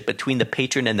relationship between the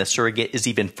patron and the surrogate is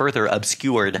even further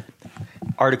obscured.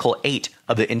 Article 8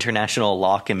 of the International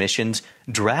Law Commission's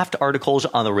draft articles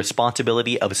on the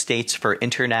responsibility of states for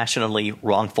internationally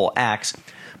wrongful acts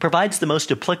provides the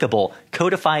most applicable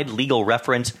codified legal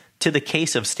reference to the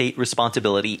case of state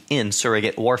responsibility in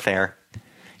surrogate warfare.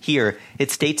 Here,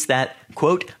 it states that,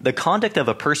 quote, the conduct of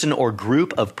a person or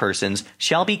group of persons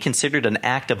shall be considered an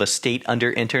act of a state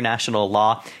under international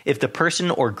law if the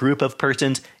person or group of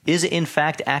persons is in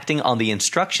fact acting on the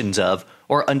instructions of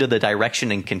or under the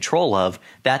direction and control of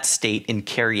that state in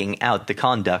carrying out the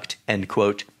conduct, end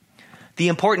quote. The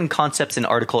important concepts in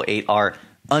Article 8 are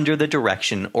under the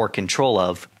direction or control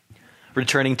of.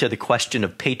 Returning to the question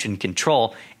of patron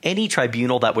control, any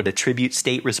tribunal that would attribute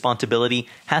state responsibility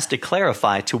has to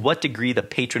clarify to what degree the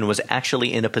patron was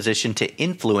actually in a position to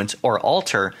influence or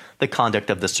alter the conduct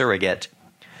of the surrogate.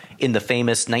 In the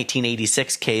famous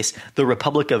 1986 case, the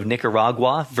Republic of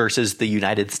Nicaragua versus the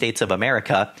United States of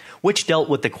America, which dealt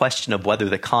with the question of whether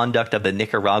the conduct of the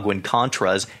Nicaraguan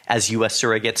Contras as U.S.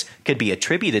 surrogates could be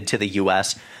attributed to the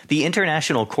U.S., the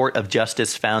International Court of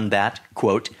Justice found that,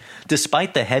 quote,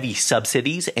 despite the heavy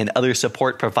subsidies and other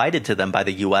support provided to them by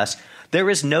the U.S., there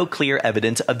is no clear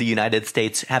evidence of the United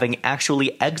States having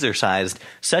actually exercised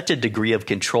such a degree of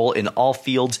control in all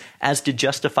fields as to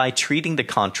justify treating the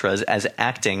Contras as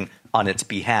acting on its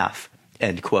behalf.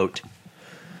 End quote.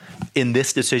 In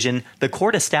this decision, the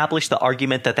court established the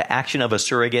argument that the action of a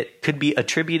surrogate could be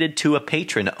attributed to a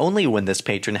patron only when this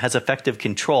patron has effective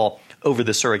control over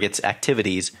the surrogate's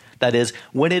activities, that is,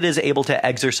 when it is able to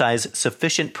exercise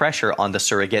sufficient pressure on the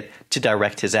surrogate to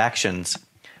direct his actions.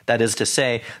 That is to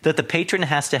say, that the patron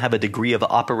has to have a degree of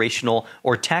operational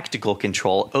or tactical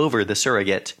control over the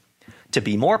surrogate. To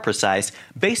be more precise,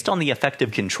 based on the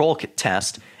effective control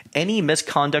test, any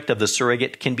misconduct of the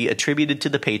surrogate can be attributed to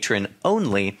the patron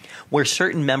only where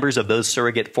certain members of those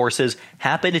surrogate forces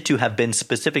happen to have been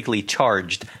specifically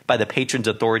charged by the patron's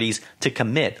authorities to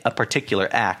commit a particular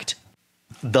act.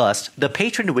 Thus, the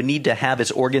patron would need to have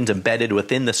his organs embedded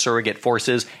within the surrogate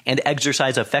forces and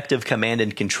exercise effective command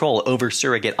and control over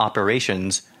surrogate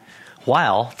operations.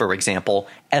 While, for example,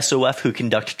 SOF who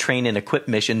conduct train and equip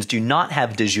missions do not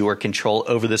have de jure control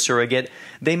over the surrogate,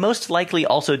 they most likely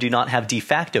also do not have de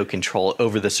facto control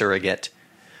over the surrogate.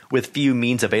 With few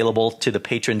means available to the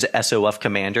patron's SOF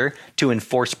commander to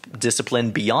enforce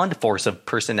discipline beyond force of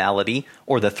personality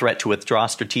or the threat to withdraw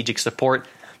strategic support,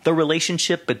 the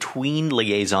relationship between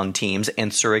liaison teams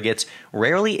and surrogates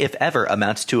rarely, if ever,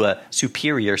 amounts to a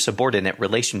superior-subordinate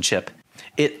relationship.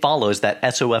 It follows that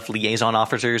SOF liaison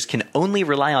officers can only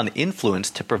rely on influence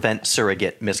to prevent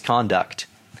surrogate misconduct.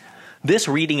 This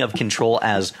reading of control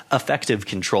as effective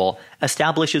control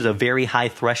establishes a very high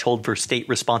threshold for state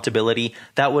responsibility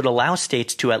that would allow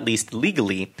states to at least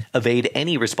legally evade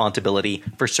any responsibility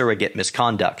for surrogate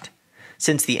misconduct.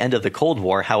 Since the end of the Cold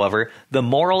War, however, the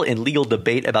moral and legal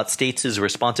debate about states'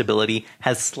 responsibility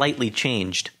has slightly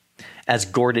changed. As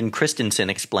Gordon Christensen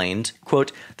explained,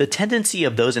 quote, the tendency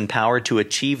of those in power to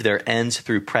achieve their ends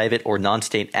through private or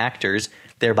non-state actors,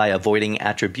 thereby avoiding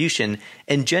attribution,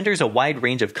 engenders a wide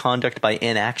range of conduct by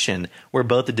inaction, where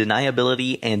both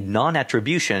deniability and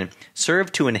non-attribution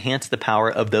serve to enhance the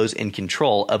power of those in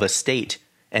control of a state,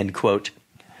 end quote.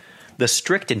 The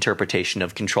strict interpretation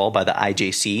of control by the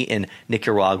IJC in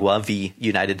Nicaragua v.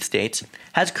 United States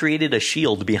has created a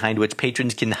shield behind which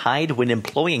patrons can hide when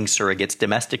employing surrogates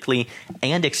domestically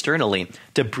and externally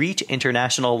to breach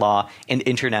international law and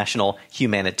international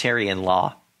humanitarian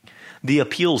law. The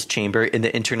appeals chamber in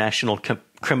the International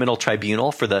Criminal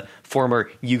Tribunal for the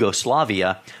former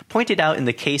Yugoslavia pointed out in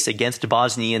the case against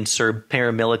Bosnian Serb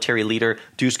paramilitary leader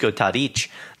Duško Tadić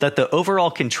that the overall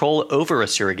control over a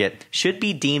surrogate should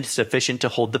be deemed sufficient to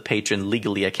hold the patron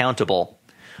legally accountable.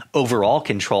 Overall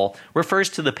control refers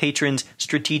to the patron's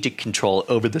strategic control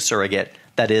over the surrogate,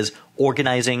 that is,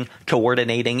 organizing,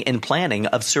 coordinating, and planning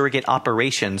of surrogate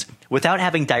operations without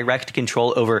having direct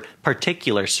control over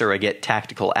particular surrogate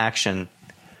tactical action.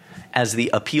 As the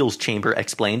appeals chamber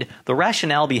explained, the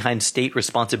rationale behind state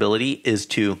responsibility is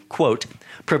to, quote,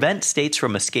 prevent states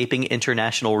from escaping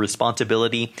international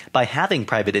responsibility by having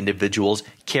private individuals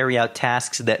carry out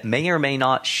tasks that may or may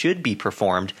not should be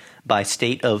performed by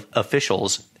state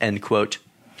officials, end quote.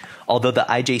 Although the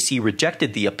IJC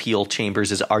rejected the appeal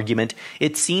chamber's argument,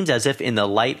 it seems as if in the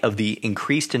light of the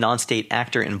increased non-state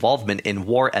actor involvement in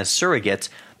war as surrogates,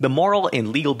 the moral and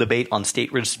legal debate on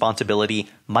state responsibility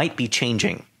might be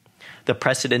changing. The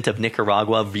precedent of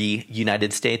Nicaragua v.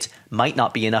 United States might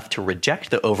not be enough to reject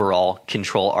the overall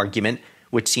control argument,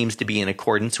 which seems to be in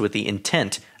accordance with the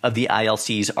intent of the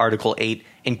ILC's Article 8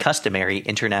 in customary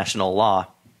international law.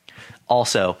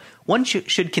 Also, one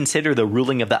should consider the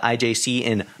ruling of the IJC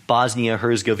in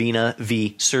Bosnia-Herzegovina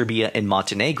v. Serbia and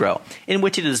Montenegro, in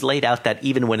which it is laid out that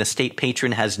even when a state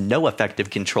patron has no effective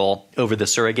control over the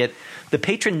surrogate, the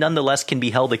patron nonetheless can be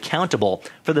held accountable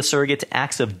for the surrogate's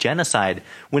acts of genocide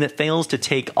when it fails to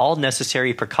take all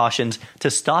necessary precautions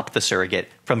to stop the surrogate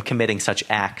from committing such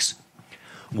acts.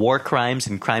 War crimes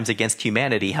and crimes against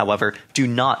humanity, however, do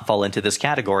not fall into this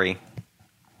category.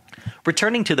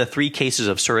 Returning to the three cases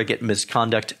of surrogate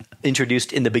misconduct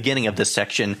introduced in the beginning of this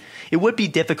section, it would be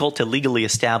difficult to legally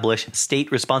establish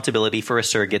state responsibility for a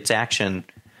surrogate's action.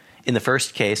 In the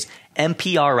first case,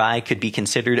 MPRI could be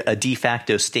considered a de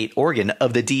facto state organ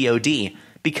of the DoD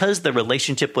because the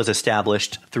relationship was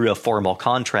established through a formal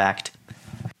contract.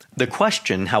 The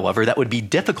question, however, that would be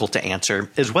difficult to answer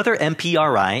is whether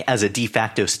MPRI, as a de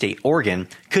facto state organ,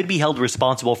 could be held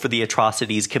responsible for the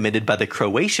atrocities committed by the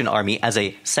Croatian army as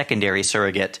a secondary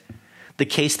surrogate. The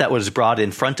case that was brought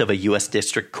in front of a U.S.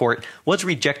 district court was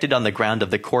rejected on the ground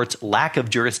of the court's lack of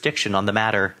jurisdiction on the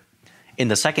matter. In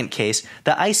the second case,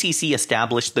 the ICC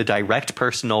established the direct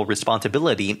personal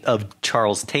responsibility of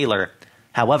Charles Taylor.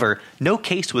 However, no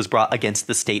case was brought against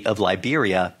the state of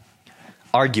Liberia.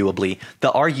 Arguably,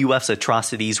 the RUF's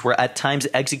atrocities were at times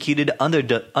executed under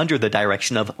the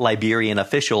direction of Liberian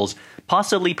officials,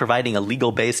 possibly providing a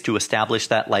legal base to establish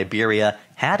that Liberia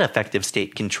had effective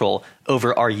state control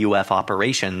over RUF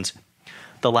operations.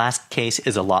 The last case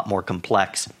is a lot more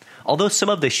complex. Although some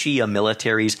of the Shia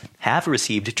militaries have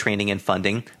received training and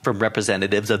funding from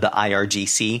representatives of the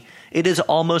IRGC, it is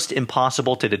almost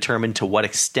impossible to determine to what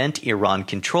extent Iran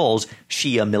controls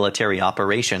Shia military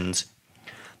operations.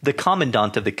 The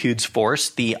commandant of the Quds Force,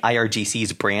 the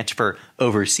IRGC's branch for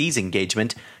overseas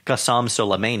engagement, Qassam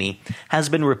Soleimani, has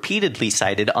been repeatedly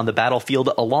cited on the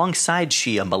battlefield alongside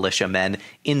Shia militiamen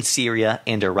in Syria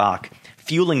and Iraq,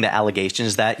 fueling the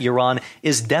allegations that Iran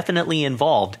is definitely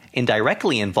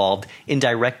indirectly involved in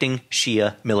directing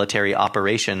Shia military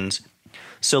operations.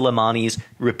 Soleimani's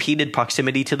repeated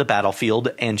proximity to the battlefield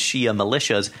and Shia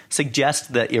militias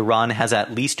suggest that Iran has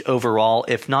at least overall,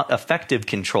 if not effective,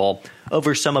 control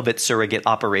over some of its surrogate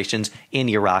operations in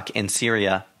Iraq and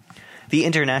Syria. The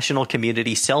international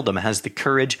community seldom has the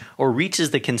courage or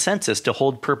reaches the consensus to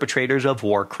hold perpetrators of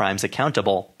war crimes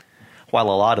accountable. While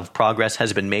a lot of progress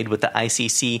has been made with the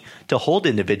ICC to hold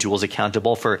individuals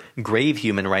accountable for grave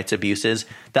human rights abuses,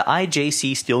 the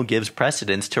IJC still gives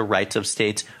precedence to rights of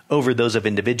states over those of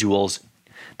individuals.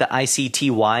 The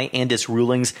ICTY and its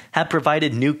rulings have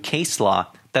provided new case law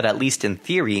that, at least in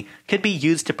theory, could be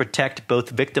used to protect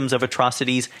both victims of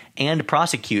atrocities and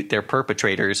prosecute their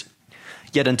perpetrators.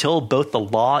 Yet until both the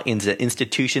law and the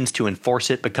institutions to enforce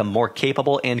it become more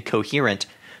capable and coherent,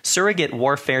 surrogate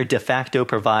warfare de facto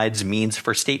provides means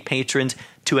for state patrons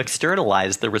to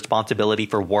externalize the responsibility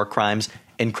for war crimes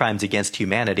and crimes against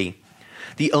humanity.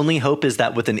 The only hope is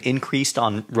that with an increased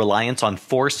reliance on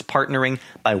forced partnering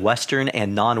by Western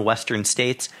and non-Western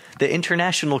states, the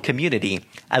international community,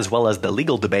 as well as the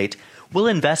legal debate, will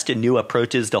invest in new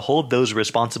approaches to hold those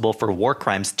responsible for war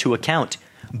crimes to account,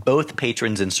 both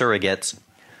patrons and surrogates.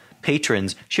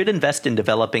 Patrons should invest in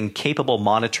developing capable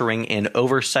monitoring and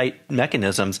oversight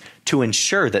mechanisms to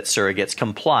ensure that surrogates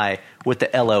comply with the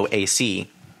LOAC.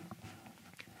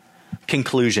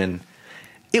 Conclusion.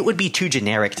 It would be too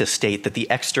generic to state that the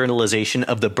externalization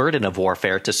of the burden of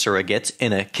warfare to surrogates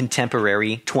in a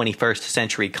contemporary 21st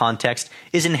century context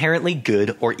is inherently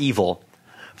good or evil.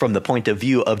 From the point of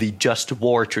view of the just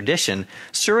war tradition,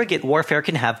 surrogate warfare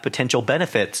can have potential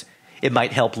benefits. It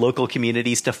might help local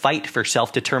communities to fight for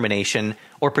self-determination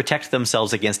or protect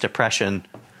themselves against oppression.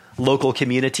 Local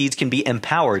communities can be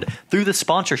empowered through the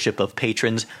sponsorship of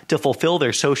patrons to fulfill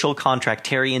their social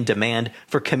contractarian demand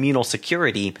for communal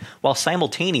security while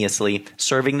simultaneously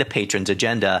serving the patron's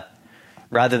agenda.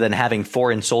 Rather than having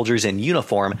foreign soldiers in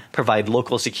uniform provide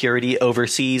local security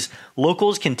overseas,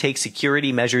 locals can take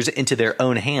security measures into their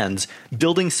own hands,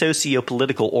 building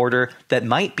socio-political order that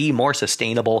might be more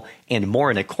sustainable and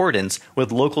more in accordance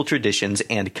with local traditions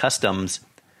and customs.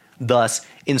 Thus,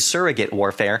 in surrogate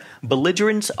warfare,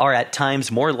 belligerents are at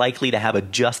times more likely to have a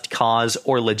just cause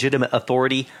or legitimate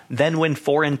authority than when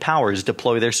foreign powers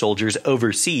deploy their soldiers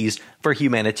overseas for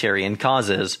humanitarian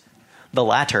causes. The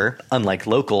latter, unlike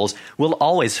locals, will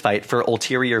always fight for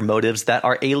ulterior motives that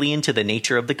are alien to the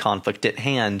nature of the conflict at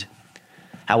hand.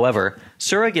 However,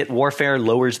 surrogate warfare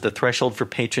lowers the threshold for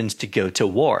patrons to go to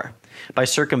war. By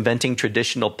circumventing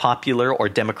traditional popular or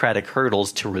democratic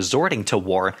hurdles to resorting to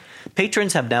war,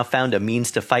 patrons have now found a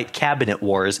means to fight cabinet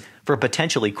wars for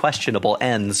potentially questionable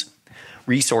ends.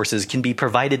 Resources can be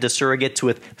provided to surrogates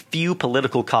with few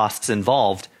political costs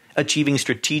involved, achieving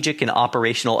strategic and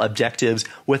operational objectives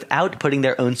without putting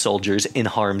their own soldiers in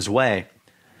harm's way.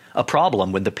 A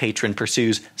problem when the patron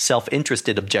pursues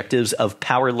self-interested objectives of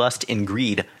power, lust, and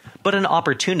greed, but an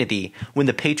opportunity when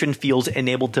the patron feels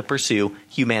enabled to pursue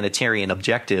humanitarian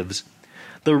objectives.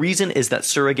 The reason is that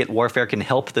surrogate warfare can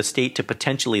help the state to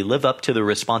potentially live up to the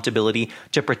responsibility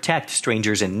to protect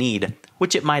strangers in need,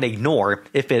 which it might ignore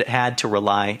if it had to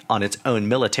rely on its own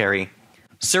military.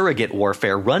 Surrogate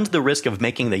warfare runs the risk of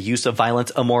making the use of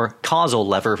violence a more causal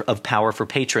lever of power for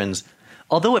patrons.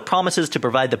 Although it promises to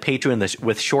provide the patron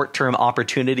with short-term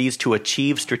opportunities to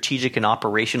achieve strategic and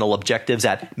operational objectives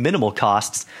at minimal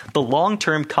costs, the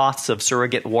long-term costs of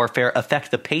surrogate warfare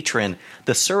affect the patron,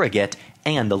 the surrogate,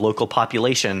 and the local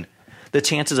population. The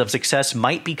chances of success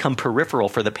might become peripheral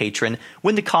for the patron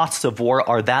when the costs of war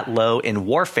are that low and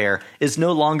warfare is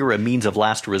no longer a means of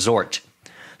last resort.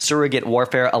 Surrogate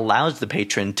warfare allows the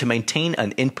patron to maintain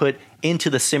an input into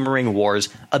the simmering wars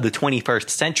of the 21st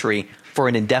century for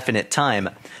an indefinite time,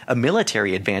 a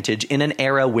military advantage in an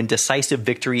era when decisive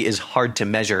victory is hard to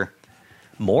measure.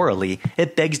 Morally,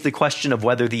 it begs the question of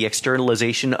whether the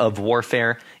externalization of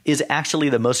warfare is actually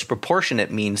the most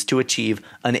proportionate means to achieve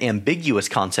an ambiguous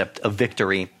concept of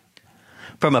victory.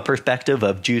 From a perspective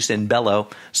of jus in bello,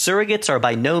 surrogates are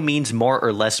by no means more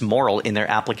or less moral in their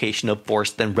application of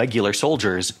force than regular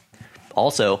soldiers.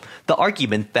 Also, the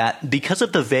argument that because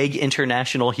of the vague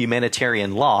international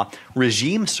humanitarian law,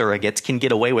 regime surrogates can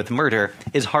get away with murder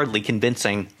is hardly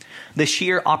convincing. The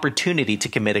sheer opportunity to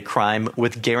commit a crime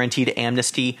with guaranteed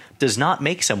amnesty does not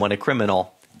make someone a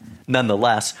criminal.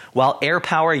 Nonetheless, while air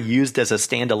power used as a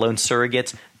standalone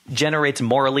surrogate generates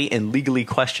morally and legally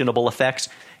questionable effects,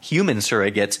 human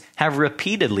surrogates have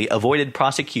repeatedly avoided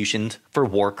prosecutions for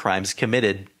war crimes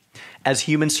committed. As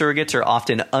human surrogates are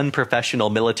often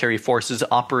unprofessional military forces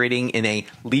operating in a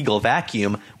legal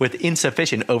vacuum with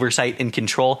insufficient oversight and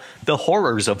control, the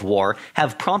horrors of war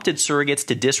have prompted surrogates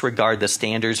to disregard the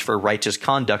standards for righteous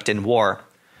conduct in war.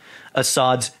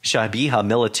 Assad's Shabiha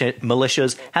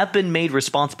militias have been made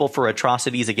responsible for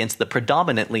atrocities against the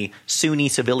predominantly Sunni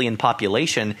civilian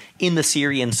population in the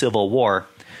Syrian civil war.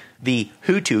 The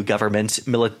Hutu government's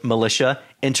militia,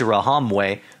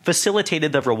 Interahamwe,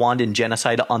 facilitated the Rwandan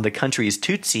genocide on the country's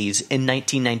Tutsis in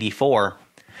 1994.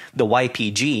 The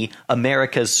YPG,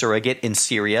 America's surrogate in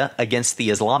Syria against the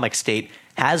Islamic State,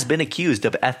 has been accused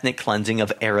of ethnic cleansing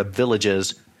of Arab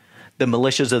villages. The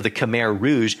militias of the Khmer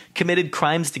Rouge committed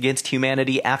crimes against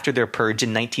humanity after their purge in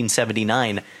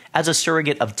 1979 as a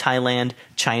surrogate of Thailand,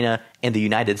 China, and the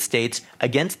United States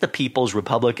against the People's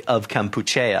Republic of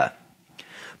Kampuchea.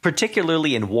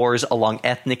 Particularly in wars along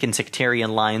ethnic and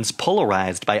sectarian lines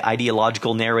polarized by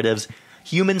ideological narratives,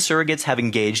 human surrogates have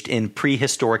engaged in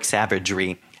prehistoric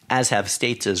savagery, as have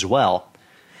states as well.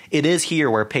 It is here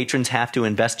where patrons have to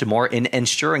invest more in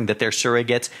ensuring that their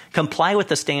surrogates comply with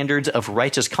the standards of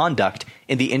righteous conduct,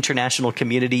 and the international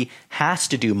community has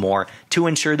to do more to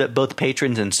ensure that both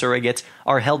patrons and surrogates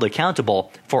are held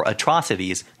accountable for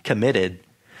atrocities committed.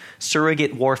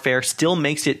 Surrogate warfare still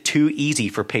makes it too easy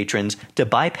for patrons to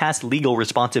bypass legal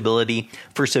responsibility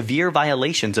for severe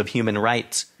violations of human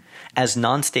rights. As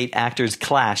non-state actors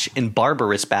clash in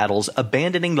barbarous battles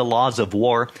abandoning the laws of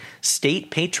war,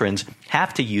 state patrons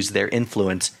have to use their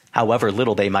influence, however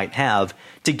little they might have,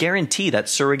 to guarantee that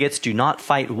surrogates do not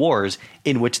fight wars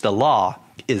in which the law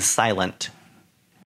is silent.